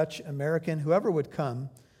 Belgian, Dutch, American, whoever would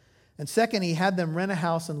come. And second, he had them rent a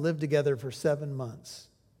house and live together for 7 months.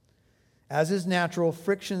 As is natural,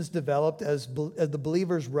 frictions developed as the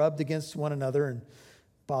believers rubbed against one another and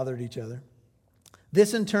bothered each other.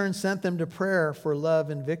 This in turn sent them to prayer for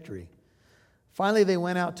love and victory. Finally, they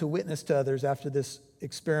went out to witness to others after this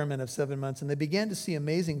experiment of 7 months, and they began to see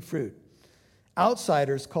amazing fruit.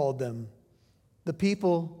 Outsiders called them the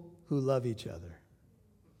people who love each other.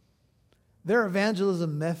 Their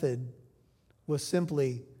evangelism method was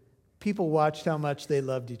simply people watched how much they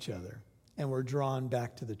loved each other and were drawn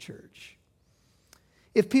back to the church.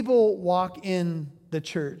 If people walk in the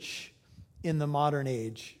church in the modern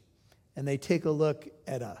age and they take a look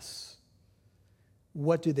at us,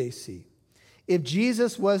 what do they see? If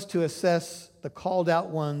Jesus was to assess the called out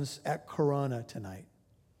ones at Corona tonight,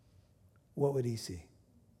 what would he see?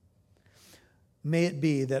 May it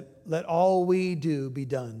be that let all we do be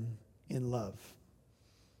done in love.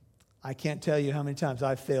 I can't tell you how many times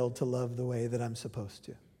I've failed to love the way that I'm supposed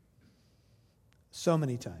to. So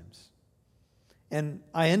many times. And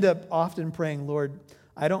I end up often praying, Lord,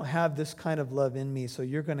 I don't have this kind of love in me, so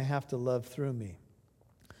you're going to have to love through me.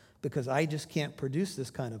 Because I just can't produce this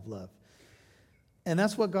kind of love. And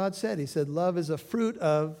that's what God said. He said, love is a fruit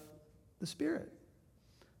of the Spirit.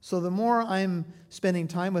 So the more I'm spending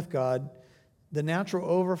time with God, the natural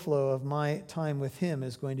overflow of my time with him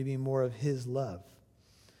is going to be more of his love.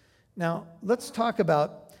 Now, let's talk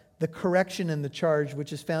about the correction and the charge,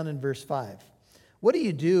 which is found in verse 5. What do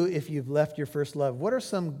you do if you've left your first love? What are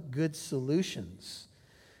some good solutions?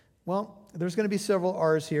 Well, there's going to be several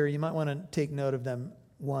R's here. You might want to take note of them.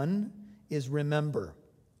 One is remember.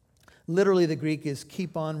 Literally, the Greek is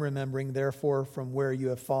keep on remembering, therefore, from where you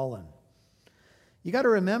have fallen. You got to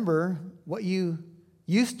remember what you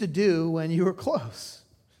used to do when you were close.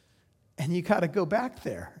 And you got to go back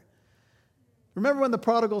there. Remember when the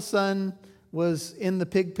prodigal son was in the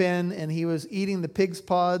pig pen and he was eating the pig's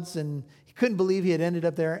pods and he couldn't believe he had ended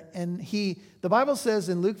up there? And the Bible says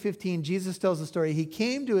in Luke 15, Jesus tells the story, he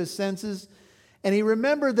came to his senses and he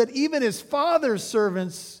remembered that even his father's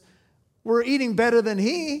servants were eating better than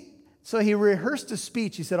he. So he rehearsed a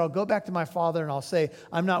speech. He said, I'll go back to my father and I'll say,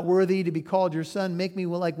 I'm not worthy to be called your son. Make me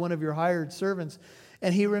like one of your hired servants.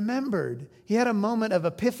 And he remembered. He had a moment of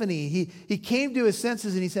epiphany. He came to his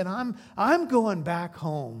senses and he said, I'm going back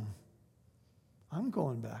home. I'm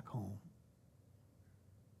going back home.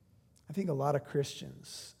 I think a lot of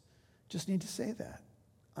Christians just need to say that.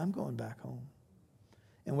 I'm going back home.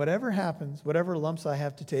 And whatever happens, whatever lumps I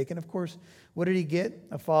have to take, and of course, what did he get?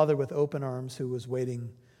 A father with open arms who was waiting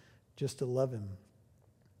just to love him.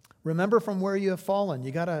 Remember from where you have fallen.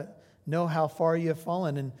 You got to know how far you have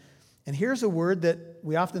fallen. And here's a word that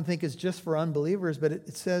we often think is just for unbelievers, but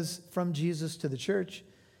it says from Jesus to the church.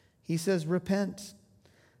 He says, repent.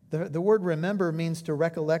 The word remember means to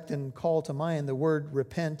recollect and call to mind. The word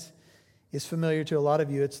repent is familiar to a lot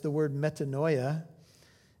of you. It's the word metanoia.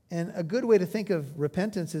 And a good way to think of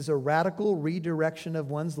repentance is a radical redirection of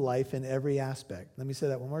one's life in every aspect. Let me say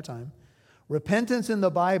that one more time. Repentance in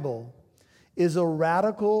the Bible is a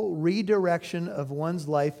radical redirection of one's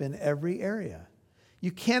life in every area.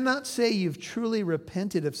 You cannot say you've truly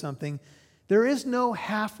repented of something. There is no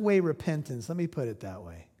halfway repentance. Let me put it that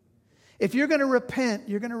way. If you're going to repent,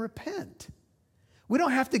 you're going to repent. We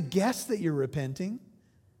don't have to guess that you're repenting,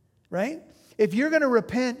 right? If you're going to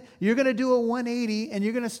repent, you're going to do a 180 and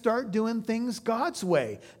you're going to start doing things God's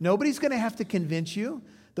way. Nobody's going to have to convince you.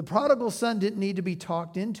 The prodigal son didn't need to be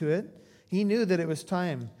talked into it. He knew that it was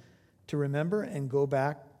time to remember and go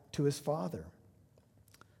back to his father.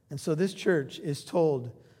 And so this church is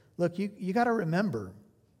told, look, you got to remember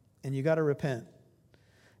and you got to repent.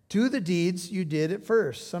 Do the deeds you did at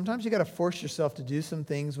first. Sometimes you got to force yourself to do some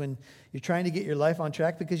things when you're trying to get your life on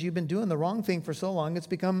track because you've been doing the wrong thing for so long, it's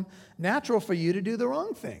become natural for you to do the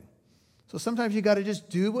wrong thing. So sometimes you got to just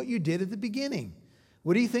do what you did at the beginning.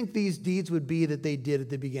 What do you think these deeds would be that they did at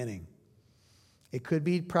the beginning? It could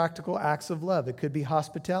be practical acts of love. It could be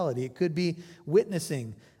hospitality. It could be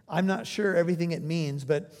witnessing. I'm not sure everything it means,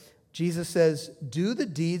 but Jesus says, do the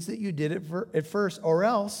deeds that you did at first, or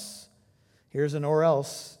else, here's an or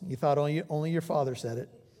else. You thought only your father said it.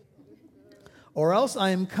 Or else I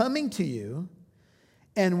am coming to you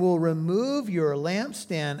and will remove your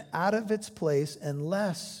lampstand out of its place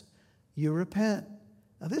unless you repent.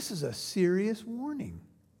 Now, this is a serious warning.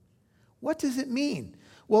 What does it mean?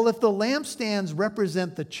 Well, if the lampstands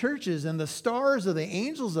represent the churches and the stars are the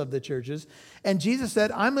angels of the churches, and Jesus said,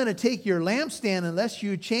 I'm going to take your lampstand unless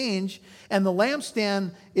you change, and the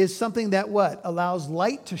lampstand is something that what? Allows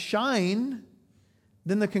light to shine,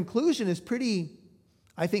 then the conclusion is pretty,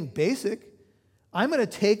 I think, basic. I'm going to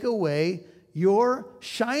take away your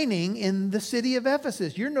shining in the city of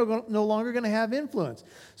Ephesus. You're no longer going to have influence.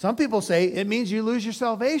 Some people say it means you lose your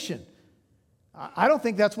salvation. I don't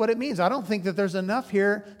think that's what it means. I don't think that there's enough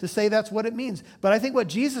here to say that's what it means. But I think what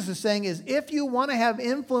Jesus is saying is if you want to have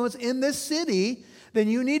influence in this city, then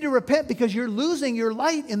you need to repent because you're losing your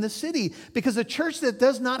light in the city. Because a church that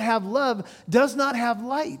does not have love does not have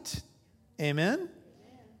light. Amen?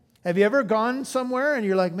 Have you ever gone somewhere and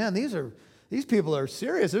you're like, man, these people are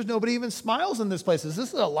serious. There's nobody even smiles in this place. Is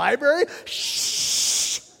this a library?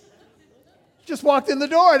 Shh. Just walked in the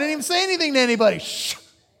door. I didn't even say anything to anybody. Shh.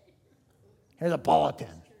 Here's a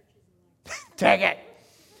bulletin. Take it.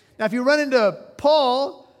 Now, if you run into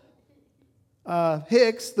Paul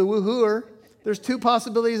Hicks, the woohooer, there's two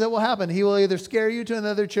possibilities that will happen. He will either scare you to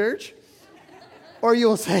another church, or you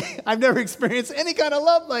will say, I've never experienced any kind of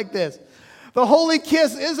love like this. The holy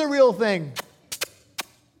kiss is a real thing.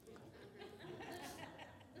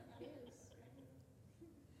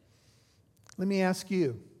 Let me ask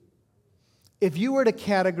you, if you were to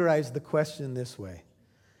categorize the question this way,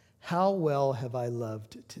 how well have I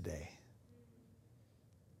loved today?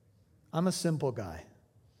 I'm a simple guy.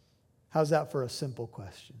 How's that for a simple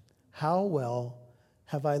question? How well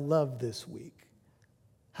have I loved this week?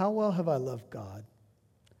 How well have I loved God?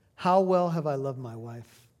 How well have I loved my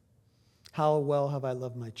wife? How well have I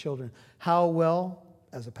loved my children? How well,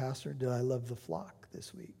 as a pastor, did I love the flock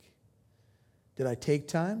this week? Did I take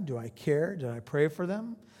time? Do I care? Did I pray for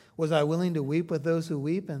them? Was I willing to weep with those who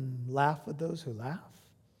weep and laugh with those who laugh?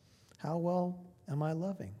 How well am I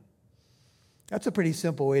loving? That's a pretty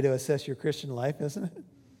simple way to assess your Christian life, isn't it?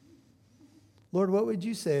 Lord, what would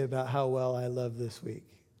you say about how well I love this week?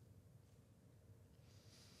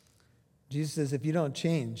 Jesus says, if you don't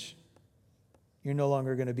change, you're no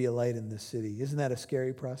longer going to be a light in this city. Isn't that a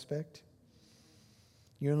scary prospect?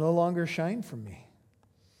 You'll no longer shine for me.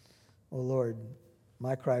 Oh Lord,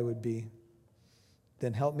 my cry would be,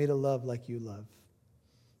 then help me to love like you love.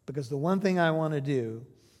 Because the one thing I want to do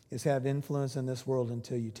is have influence in this world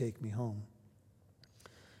until you take me home.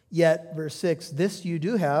 Yet, verse 6, this you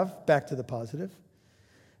do have, back to the positive,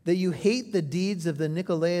 that you hate the deeds of the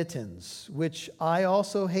Nicolaitans, which I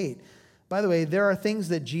also hate. By the way, there are things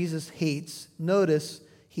that Jesus hates. Notice,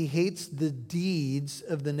 he hates the deeds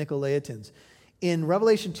of the Nicolaitans. In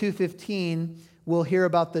Revelation 2:15, we'll hear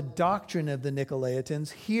about the doctrine of the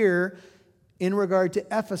Nicolaitans. Here, in regard to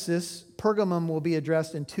Ephesus, Pergamum will be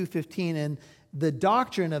addressed in 2:15, and the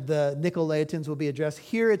doctrine of the Nicolaitans will be addressed.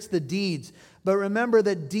 Here it's the deeds. But remember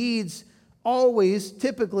that deeds always,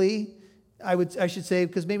 typically, I should say,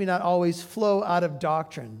 because maybe not always, flow out of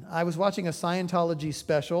doctrine. I was watching a Scientology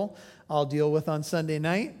special I'll deal with on Sunday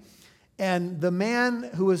night. And the man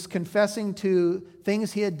who was confessing to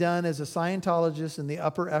things he had done as a Scientologist in the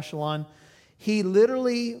upper echelon, he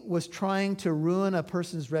literally was trying to ruin a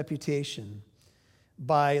person's reputation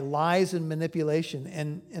by lies and manipulation.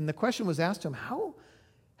 And the question was asked to him,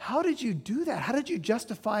 how did you do that? How did you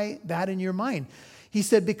justify that in your mind? He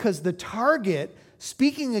said, because the target,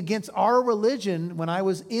 speaking against our religion when I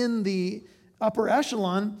was in the upper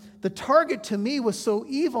echelon, the target to me was so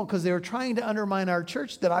evil because they were trying to undermine our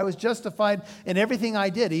church that I was justified in everything I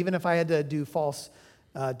did, even if I had to do false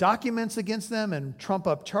documents against them and trump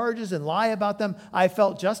up charges and lie about them. I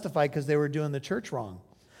felt justified because they were doing the church wrong.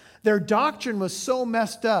 Their doctrine was so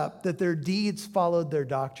messed up that their deeds followed their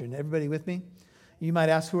doctrine. Everybody with me? You might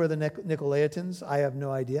ask, who are the Nicolaitans? I have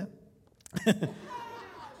no idea.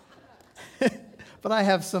 But I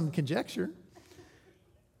have some conjecture.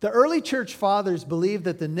 The early church fathers believed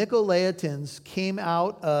that the Nicolaitans came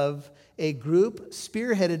out of a group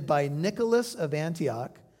spearheaded by Nicholas of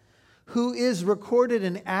Antioch, who is recorded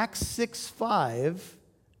in Acts 6:5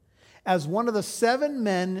 as one of the 7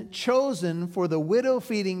 men chosen for the widow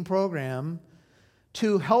feeding program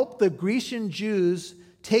to help the Grecian Jews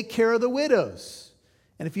take care of the widows.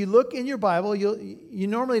 And if you look in your Bible, you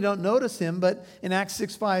normally don't notice him, but in Acts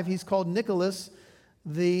 6:5, he's called Nicholas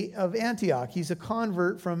of Antioch. He's a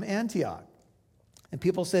convert from Antioch. And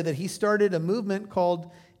people say that he started a movement called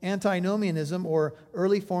antinomianism, or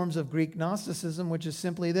early forms of Greek Gnosticism, which is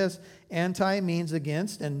simply this. Anti means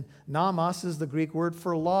against, and nomos is the Greek word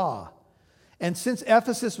for law. And since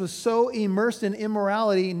Ephesus was so immersed in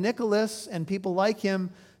immorality, Nicholas and people like him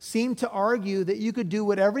seemed to argue that you could do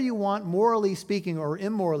whatever you want, morally speaking or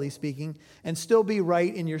immorally speaking, and still be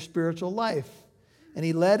right in your spiritual life. And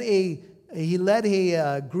he led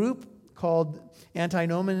a group called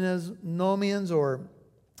antinomians, or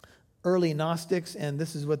early Gnostics, and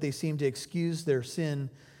this is what they seemed to excuse their sin,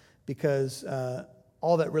 because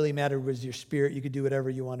all that really mattered was your spirit. You could do whatever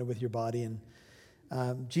you wanted with your body.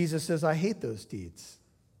 And Jesus says, I hate those deeds.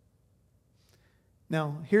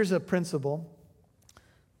 Now, here's a principle.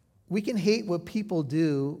 We can hate what people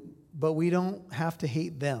do, but we don't have to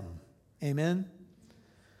hate them. Amen?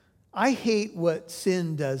 I hate what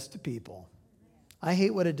sin does to people. I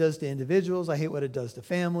hate what it does to individuals. I hate what it does to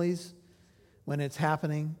families when it's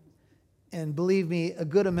happening. And believe me, a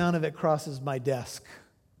good amount of it crosses my desk.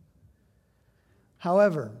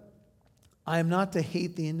 However, I am not to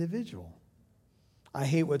hate the individual. I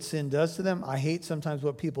hate what sin does to them. I hate sometimes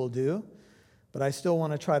what people do, but I still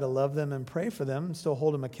want to try to love them and pray for them and still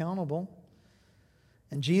hold them accountable.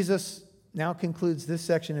 And Jesus now concludes this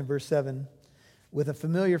section in verse 7 with a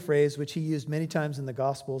familiar phrase which he used many times in the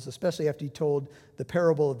Gospels, especially after he told the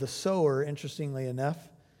parable of the sower, interestingly enough.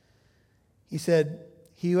 He said,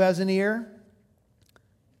 he who has an ear,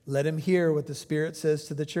 let him hear what the Spirit says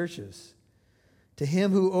to the churches. To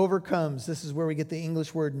him who overcomes, this is where we get the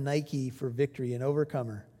English word Nike for victory, an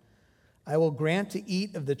overcomer, I will grant to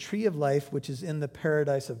eat of the tree of life, which is in the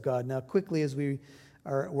paradise of God. Now, quickly, as we're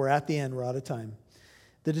at the end, we're out of time.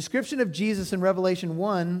 The description of Jesus in Revelation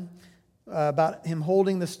 1 about him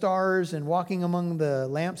holding the stars and walking among the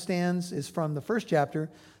lampstands is from the first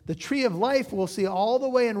chapter. The tree of life we'll see all the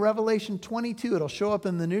way in Revelation 22. It'll show up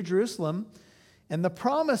in the New Jerusalem. And the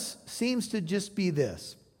promise seems to just be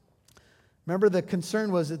this. Remember, the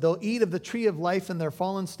concern was that they'll eat of the tree of life in their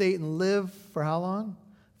fallen state and live for how long?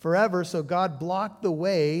 Forever. So God blocked the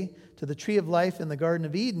way to the tree of life in the Garden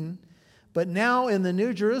of Eden. But now in the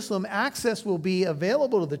New Jerusalem, access will be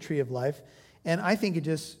available to the tree of life. And I think it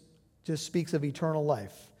just speaks of eternal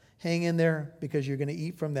life. Hang in there, because you're going to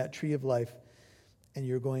eat from that tree of life and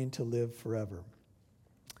you're going to live forever.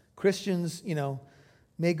 Christians,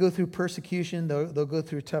 may go through persecution. They'll go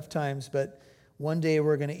through tough times, but one day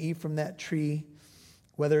we're going to eat from that tree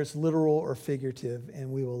whether it's literal or figurative,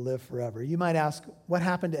 and we will live forever. You might ask, what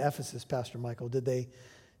happened to Ephesus, Pastor Michael? Did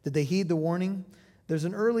they heed the warning? There's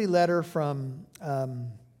an early letter from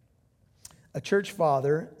a church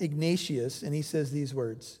father, Ignatius, and he says these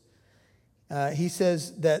words. He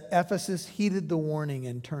says that Ephesus heeded the warning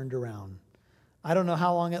and turned around. I don't know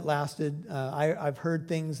how long it lasted. I've heard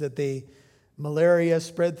things that malaria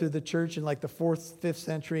spread through the church in like the 4th, 5th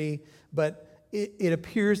century, but it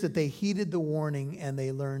appears that they heeded the warning and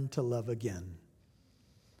they learned to love again.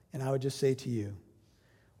 And I would just say to you,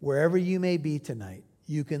 wherever you may be tonight,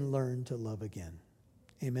 you can learn to love again.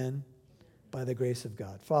 Amen? By the grace of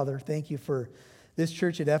God. Father, thank you for this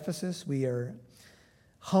church at Ephesus. We are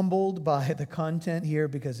humbled by the content here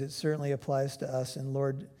because it certainly applies to us. And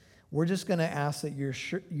Lord, we're just going to ask that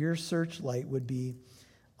your searchlight would be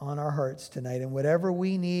on our hearts tonight. And whatever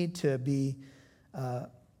we need to be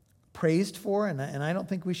praised for, and I don't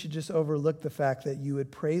think we should just overlook the fact that you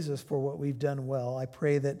would praise us for what we've done well. I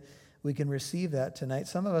pray that we can receive that tonight.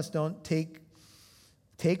 Some of us don't take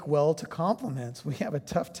well to compliments. We have a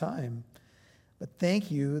tough time. But thank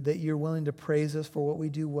you that you're willing to praise us for what we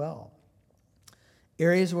do well.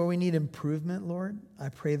 Areas where we need improvement, Lord, I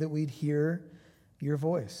pray that we'd hear your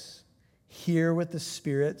voice, hear what the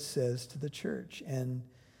Spirit says to the church, and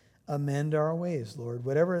amend our ways, Lord,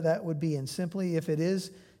 whatever that would be. And simply, if it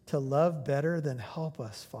is to love better, then help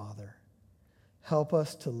us, Father. Help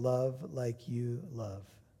us to love like you love.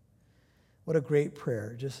 What a great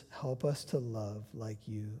prayer. Just help us to love like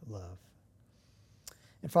you love.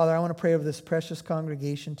 And Father, I want to pray over this precious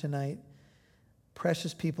congregation tonight,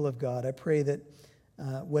 precious people of God. I pray that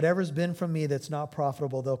whatever's been from me that's not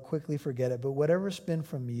profitable, they'll quickly forget it. But whatever's been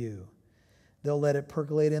from you, they'll let it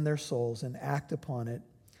percolate in their souls and act upon it.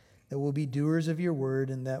 That will be doers of your word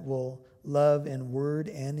and that will love in word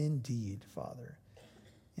and in deed, Father.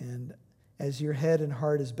 And as your head and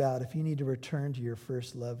heart is bowed, if you need to return to your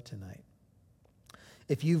first love tonight,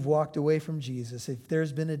 if you've walked away from Jesus, if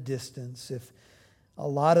there's been a distance, if a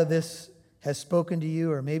lot of this has spoken to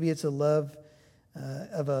you, or maybe it's a love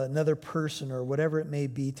of another person or whatever it may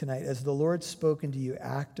be tonight, as the Lord's spoken to you,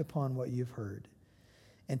 act upon what you've heard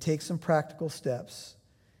and take some practical steps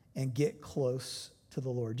and get close to the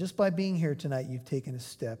Lord. Just by being here tonight, you've taken a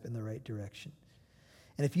step in the right direction.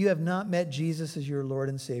 And if you have not met Jesus as your Lord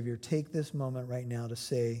and Savior, take this moment right now to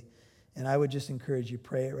say, and I would just encourage you,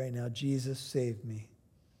 pray it right now, Jesus, save me.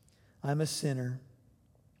 I'm a sinner.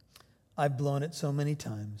 I've blown it so many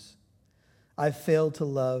times. I've failed to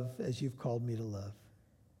love as you've called me to love.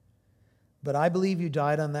 But I believe you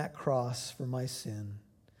died on that cross for my sin.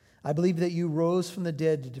 I believe that you rose from the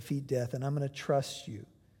dead to defeat death, and I'm going to trust you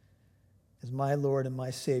as my Lord and my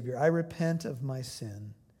Savior. I repent of my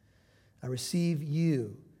sin. I receive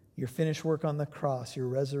you, your finished work on the cross, your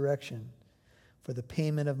resurrection for the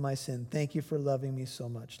payment of my sin. Thank you for loving me so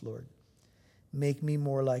much, Lord. Make me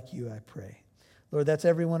more like you, I pray. Lord, that's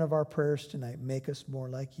every one of our prayers tonight. Make us more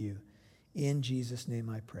like you. In Jesus' name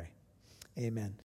I pray. Amen.